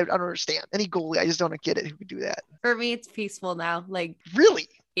does it, I don't understand. Any goalie, I just don't get it who could do that. For me, it's peaceful now. Like, Really?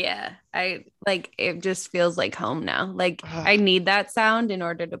 yeah, it just feels like home now. Like I need that sound in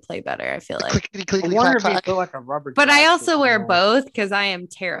order to play better. I feel like. Clickety I clickety wonder clack if you clack. feel like a rubber. But I jacket, also wear you know? both because I am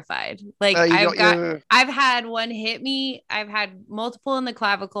terrified. Like Yeah. I've had one hit me. I've had multiple in the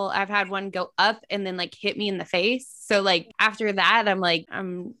clavicle. I've had one go up and then like hit me in the face. So like after that,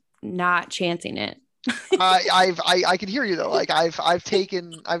 I'm not chancing it. I can hear you though. Like I've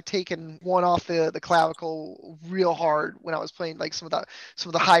taken one off the clavicle real hard when I was playing like some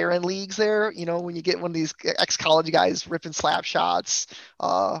of the higher end leagues there. When you get one of these ex college guys ripping slap shots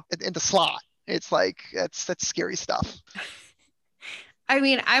in the slot, it's like that's scary stuff. I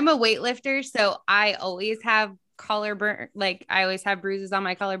mean, I'm a weightlifter, so I always have collarbone. Like I always have bruises on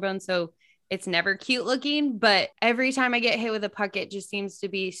my collarbone, so it's never cute looking, but every time I get hit with a puck, it just seems to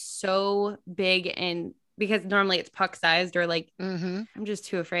be so big. And because normally it's puck sized or like, I'm just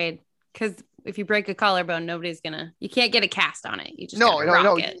too afraid. Because if you break a collarbone, you can't get a cast on it. You just No.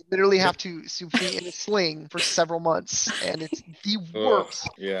 it. You literally have to be in a sling for several months, and it's the worst.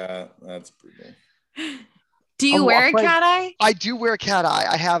 Yeah, that's brutal. Do you wear a cat eye? I do wear a cat eye.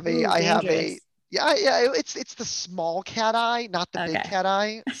 I have Dangerous. Yeah. It's the small cat eye, not the big cat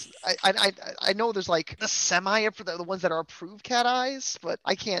eye. I know there's like the semi for the ones that are approved cat eyes, but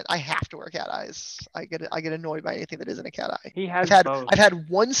I can't. I have to wear cat eyes. I get annoyed by anything that isn't a cat eye. I've had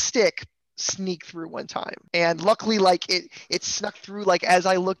one stick sneak through one time, and luckily like it snuck through like as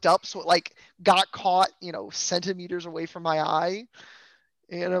I looked up, so it like got caught centimeters away from my eye.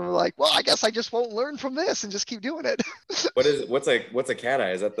 And I'm like, well, I guess I just won't learn from this and just keep doing it. What's a cat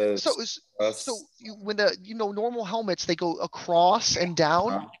eye? Is that the when the normal helmets, they go across and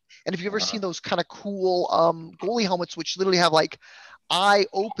down. And have you ever seen those kind of cool goalie helmets which literally have like eye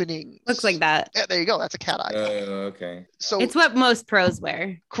openings? Looks like that. Yeah, there you go. That's a cat eye. Okay. So it's what most pros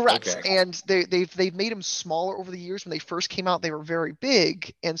wear. Correct. Okay. And they've made them smaller over the years. When they first came out, they were very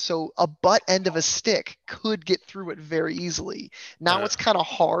big, and so a butt end of a stick could get through it very easily. Now it's kind of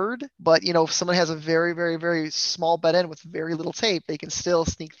hard, but if someone has a very, very, very small butt end with very little tape, they can still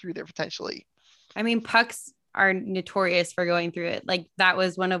sneak through there potentially. I mean, pucks are notorious for going through it. Like that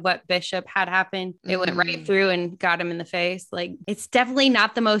was one of what Bishop had happen. It went right through and got him in the face. Like it's definitely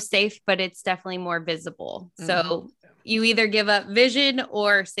not the most safe, but it's definitely more visible. So you either give up vision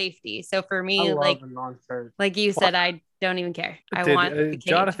or safety. So for me, like you said, I don't even care. I want the cage.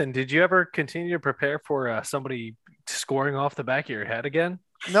 Jonathan, did you ever continue to prepare for somebody scoring off the back of your head again?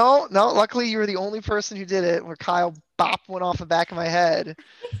 No. Luckily, you were the only person who did it. Where Kyle bopped one off the back of my head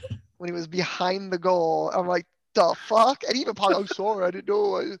when he was behind the goal. I'm like, the fuck? And even probably, I'm sorry, I didn't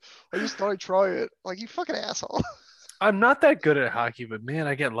know. I just thought I'd try it. Like, you fucking asshole. I'm not that good at hockey, but man,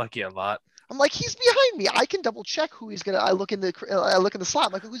 I get lucky a lot. I'm like, he's behind me. I can double check who he's gonna. I look in the slot.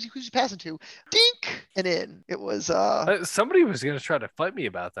 I'm like, who's he passing to? Dink and in. It was Somebody was gonna try to fight me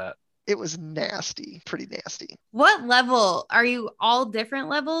about that. it was nasty, pretty nasty. What level are you? All different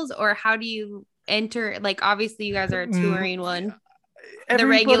levels, or how do you enter? Like, obviously, you guys are a touring one.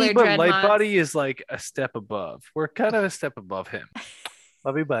 Everybody regular but Dreadnoughts. Lightbody is like a step above. We're kind of a step above him.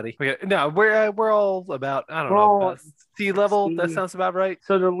 Love you, buddy. No, we're all about, I don't know, about sea level. That sounds about right.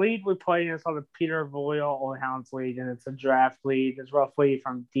 So the league we play in is called the Peter Voyle Old Hounds League, and it's a draft league. It's roughly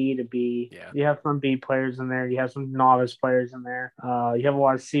from D to B. Yeah. You have some B players in there. You have some novice players in there. You have a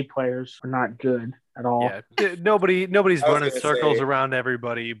lot of C players who are not good at all. Yeah, nobody's I was running gonna circles say- around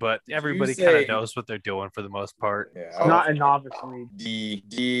everybody, but everybody say- kind of knows what they're doing for the most part. Yeah, It's not a novice league.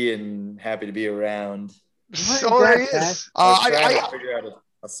 D and happy to be around. So there he is. I was trying to figure out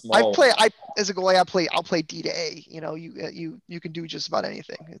a small. As a goalie. I'll play D to A. You know, you can do just about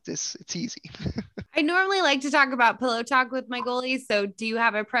anything. It's easy. I normally like to talk about pillow talk with my goalies. So, do you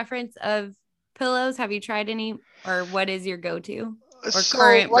have a preference of pillows? Have you tried any, or what is your go-to? So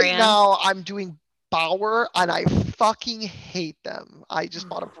current right brand? now I'm doing Bauer and I fucking hate them. I just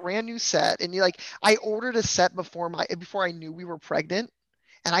bought a brand new set and I ordered a set before I knew we were pregnant.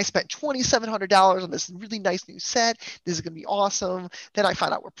 And I spent $2,700 on this really nice new set. This is going to be awesome. Then I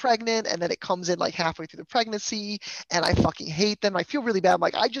find out we're pregnant, and then it comes in like halfway through the pregnancy, and I fucking hate them. I feel really bad. I'm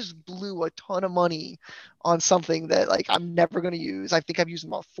like, I just blew a ton of money on something that like I'm never going to use. I think I've used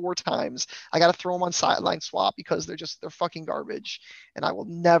them about 4 times. I got to throw them on sideline swap because they're fucking garbage, and I will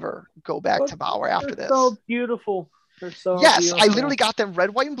never go back to Bauer after this. So beautiful. They're so Yes, beautiful. I literally got them red,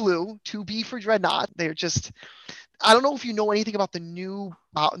 white, and blue. 2B for Dreadnought. They're just. I don't know if you know anything about the new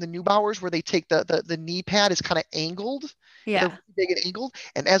Bowers where they take the knee pad is kind of angled. Yeah. They're big and angled.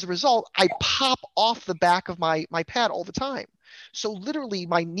 And as a result, I pop off the back of my pad all the time. So literally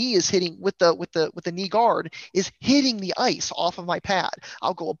my knee is hitting with the knee guard is hitting the ice off of my pad.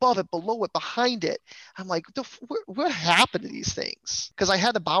 I'll go above it, below it, behind it. I'm like, what happened to these things? Because I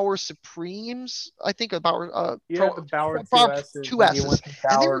had the Bauer Supremes, I think the Bauer the Bauer 2S's. 2S's,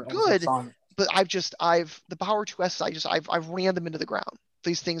 and they were Bauer good. Sonic. But the Bauer 2S, I've ran them into the ground.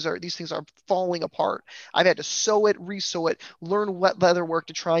 These things are falling apart. I've had to sew it, re-sew it, learn wet leather work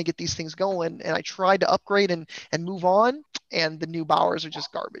to try and get these things going. And I tried to upgrade and move on, and the new Bowers are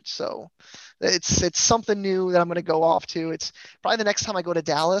just garbage. So it's something new that I'm gonna go off to. It's probably the next time I go to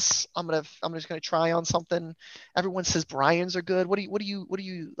Dallas, I'm just gonna try on something. Everyone says Brian's are good. What do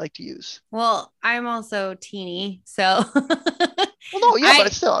you like to use? Well, I'm also teeny, so Well, no, yeah, but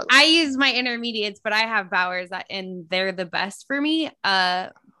it's still. I use my intermediates, but I have Bowers and they're the best for me.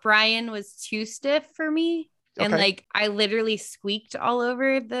 Brian was too stiff for me. And Okay. like I literally squeaked all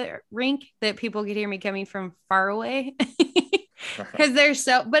over the rink that people could hear me coming from far away. Because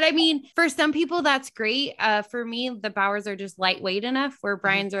they're but I mean, for some people that's great. For me, the Bowers are just lightweight enough where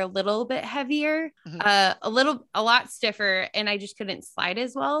Brian's are a little bit heavier, a lot stiffer, and I just couldn't slide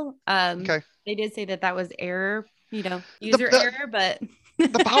as well. Okay. They did say that was error, user error, but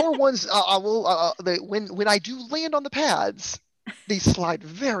The Bauer ones, I will. When I do land on the pads, they slide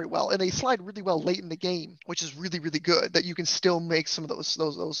very well, and they slide really well late in the game, which is really, really good. That you can still make some of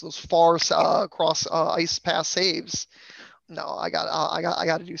those far cross ice pass saves. No, I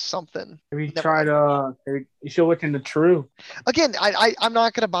got to do something. Have you tried? You should look into True. Again, I'm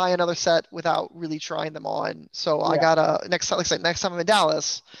not gonna buy another set without really trying them on. So I gotta next time I'm in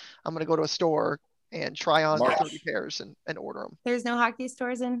Dallas, I'm gonna go to a store and try on 30 pairs and order them. there's no hockey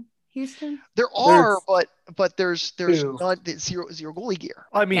stores in Houston. There are, There's but there's two. none, zero goalie gear.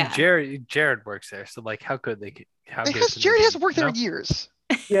 I mean, Yeah. Jared works there, so like, how good they? Jared hasn't worked there in years.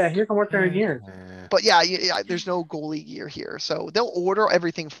 Yeah, he can work there in years. But yeah, there's no goalie gear here, so they'll order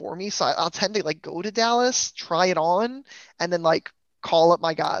everything for me. So I'll tend to like go to Dallas, try it on, and then like call up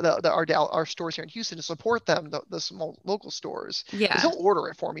my guy, our stores here in Houston to support them, the small local stores. 'Cause Yeah. he'll order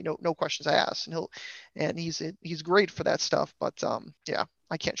it for me, no questions asked, and he's great for that stuff. But yeah,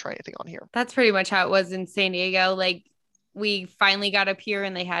 I can't try anything on here. That's pretty much how it was in San Diego. Like we finally got up here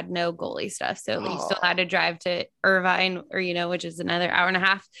and they had no goalie stuff. So we still had to drive to Irvine which is another hour and a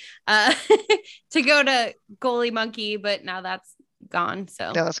half to go to Goalie Monkey. But now that's gone.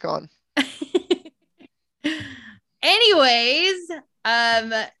 So Yeah, that's gone. anyways,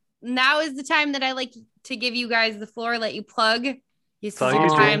 now is the time that I like to give you guys the floor, let you plug. This is Plug your you,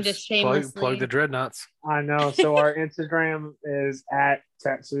 time to James. shamelessly Plug the Dreadnoughts. I know. So our Instagram is at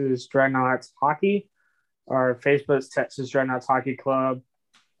Texas Dreadnoughts Hockey. Our Facebook's Texas Dreadnoughts Hockey Club.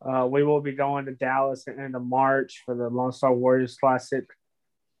 We will be going to Dallas at the end of March for the Lone Star Warriors Classic.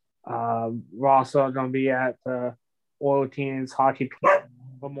 We're also going to be at the Oil Teens Hockey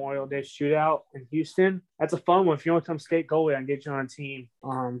Memorial Day shootout in Houston. That's a fun one. If you want to come skate goalie, I can get you on a team.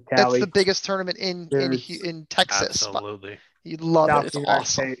 That's Callie. the biggest tournament in Texas. Absolutely. You'd love South it. It's United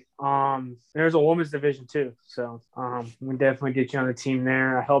awesome. State. There's a women's division too, so we definitely get you on the team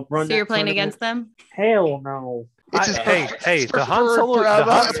there. I help run. So you're playing against them? Hell no. It's Hey, the Han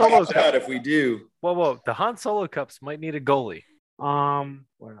Solo Cup. If we do, whoa, the Han Solo Cups might need a goalie.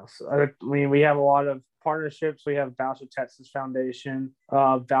 What else? We have a lot of partnerships. We have Voucher Texas Foundation,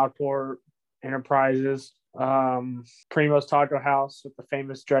 Valtor Enterprises, Primo's Taco House with the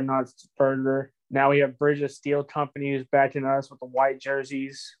famous Dreadnoughts burger. Now we have Bridges Steel Company who's backing us with the white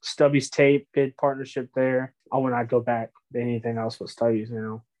jerseys. Stubby's Tape, good partnership there. I would not go back to anything else with Stubby's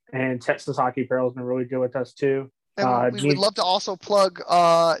now. And Texas Hockey Apparel has been really good with us too. And we would love to also plug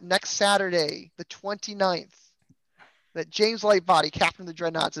next Saturday, the 29th, that James Lightbody, captain of the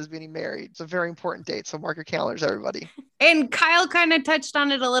Dreadnoughts, is getting married. It's a very important date, so mark your calendars, everybody. And Kyle kind of touched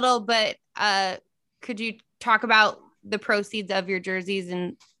on it a little, but could you talk about the proceeds of your jerseys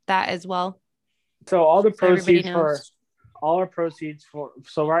and that as well? So all the proceeds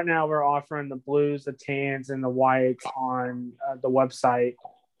so right now we're offering the blues, the tans, and the whites on the website.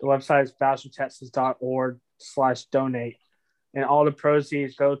 The website is bachelortexas.org/donate. And all the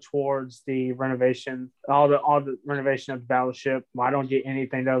proceeds go towards the renovation, all the renovation of the battleship. I don't get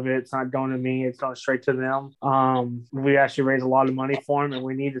anything of it. It's not going to me. It's going straight to them. We actually raised a lot of money for them, and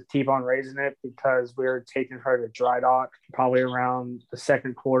we need to keep on raising it because we're taking her to dry dock probably around the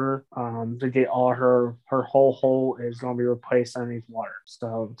second quarter to get all her whole hull is going to be replaced underneath water.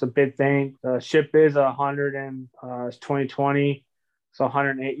 So it's a big thing. The ship is 2020, so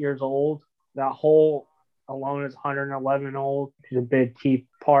 108 years old. That whole alone is 111 old. It's a big key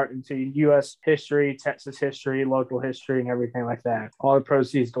part into U.S. history, Texas history, local history, and everything like that. All the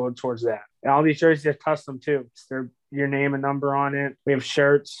proceeds go towards that. And all these jerseys are custom too. They're your name and number on it. We have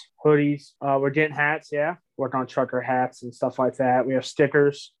shirts, hoodies. We're getting hats, yeah. Working on trucker hats and stuff like that. We have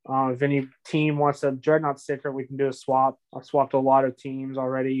stickers. If any team wants a Dreadnought sticker, we can do a swap. I've swapped a lot of teams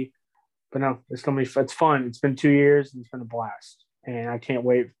already. But no, it's fun. It's been 2 years and it's been a blast. And I can't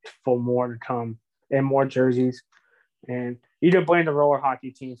wait for more to come. And more jerseys. And you can blame the roller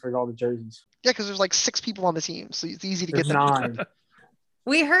hockey team for all the jerseys. Yeah, because there's like 6 people on the team, so it's easy to There's get them. 9.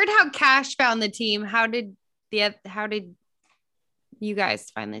 We heard how Cash found the team. How did you guys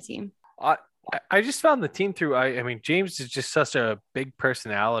find the team? I just found the team through. I mean, James is just such a big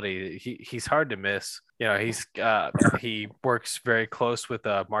personality. He's hard to miss. You know, he works very close with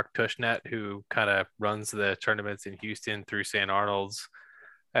Mark Tushnet, who kind of runs the tournaments in Houston through St. Arnold's,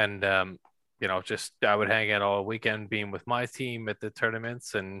 and you know, just I would hang out all weekend being with my team at the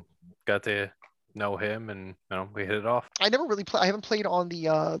tournaments and got to know him, and you know, we hit it off. I never really I haven't played on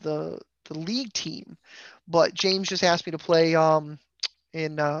the league team, but James just asked me to play on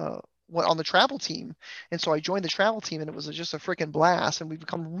the travel team, and so I joined the travel team, and it was just a freaking blast, and we've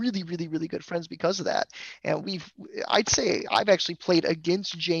become really, really, really good friends because of that. And I'd say I've actually played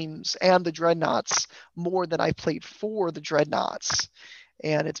against James and the Dreadnoughts more than I played for the Dreadnoughts.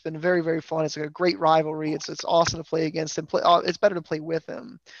 And it's been very, very fun. It's a great rivalry. It's awesome to play against him. It's better to play with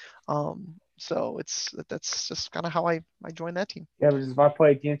him. So that's just kind of how I joined that team. Yeah, because if I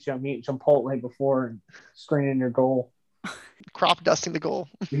play against you, I'm eating Chipotle before and screening your goal. Crop dusting the goal.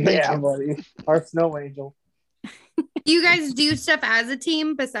 Yeah, buddy. Our snow angel. You guys do stuff as a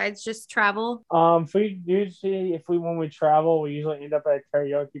team besides just travel? When we travel, we usually end up at a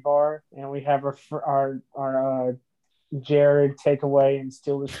karaoke bar, and we have our Jared take away and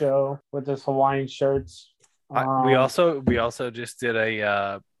steal the show with his Hawaiian shirts. We also just did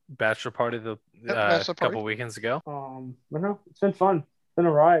a bachelor party couple weekends ago. But no, it's been fun. It's been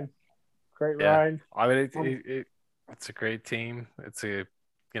a ride. Great ride. I mean, it's a great team. It's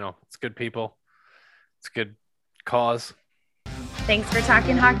it's good people. It's a good cause. Thanks for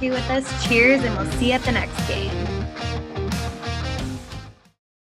talking hockey with us. Cheers, and we'll see you at the next game.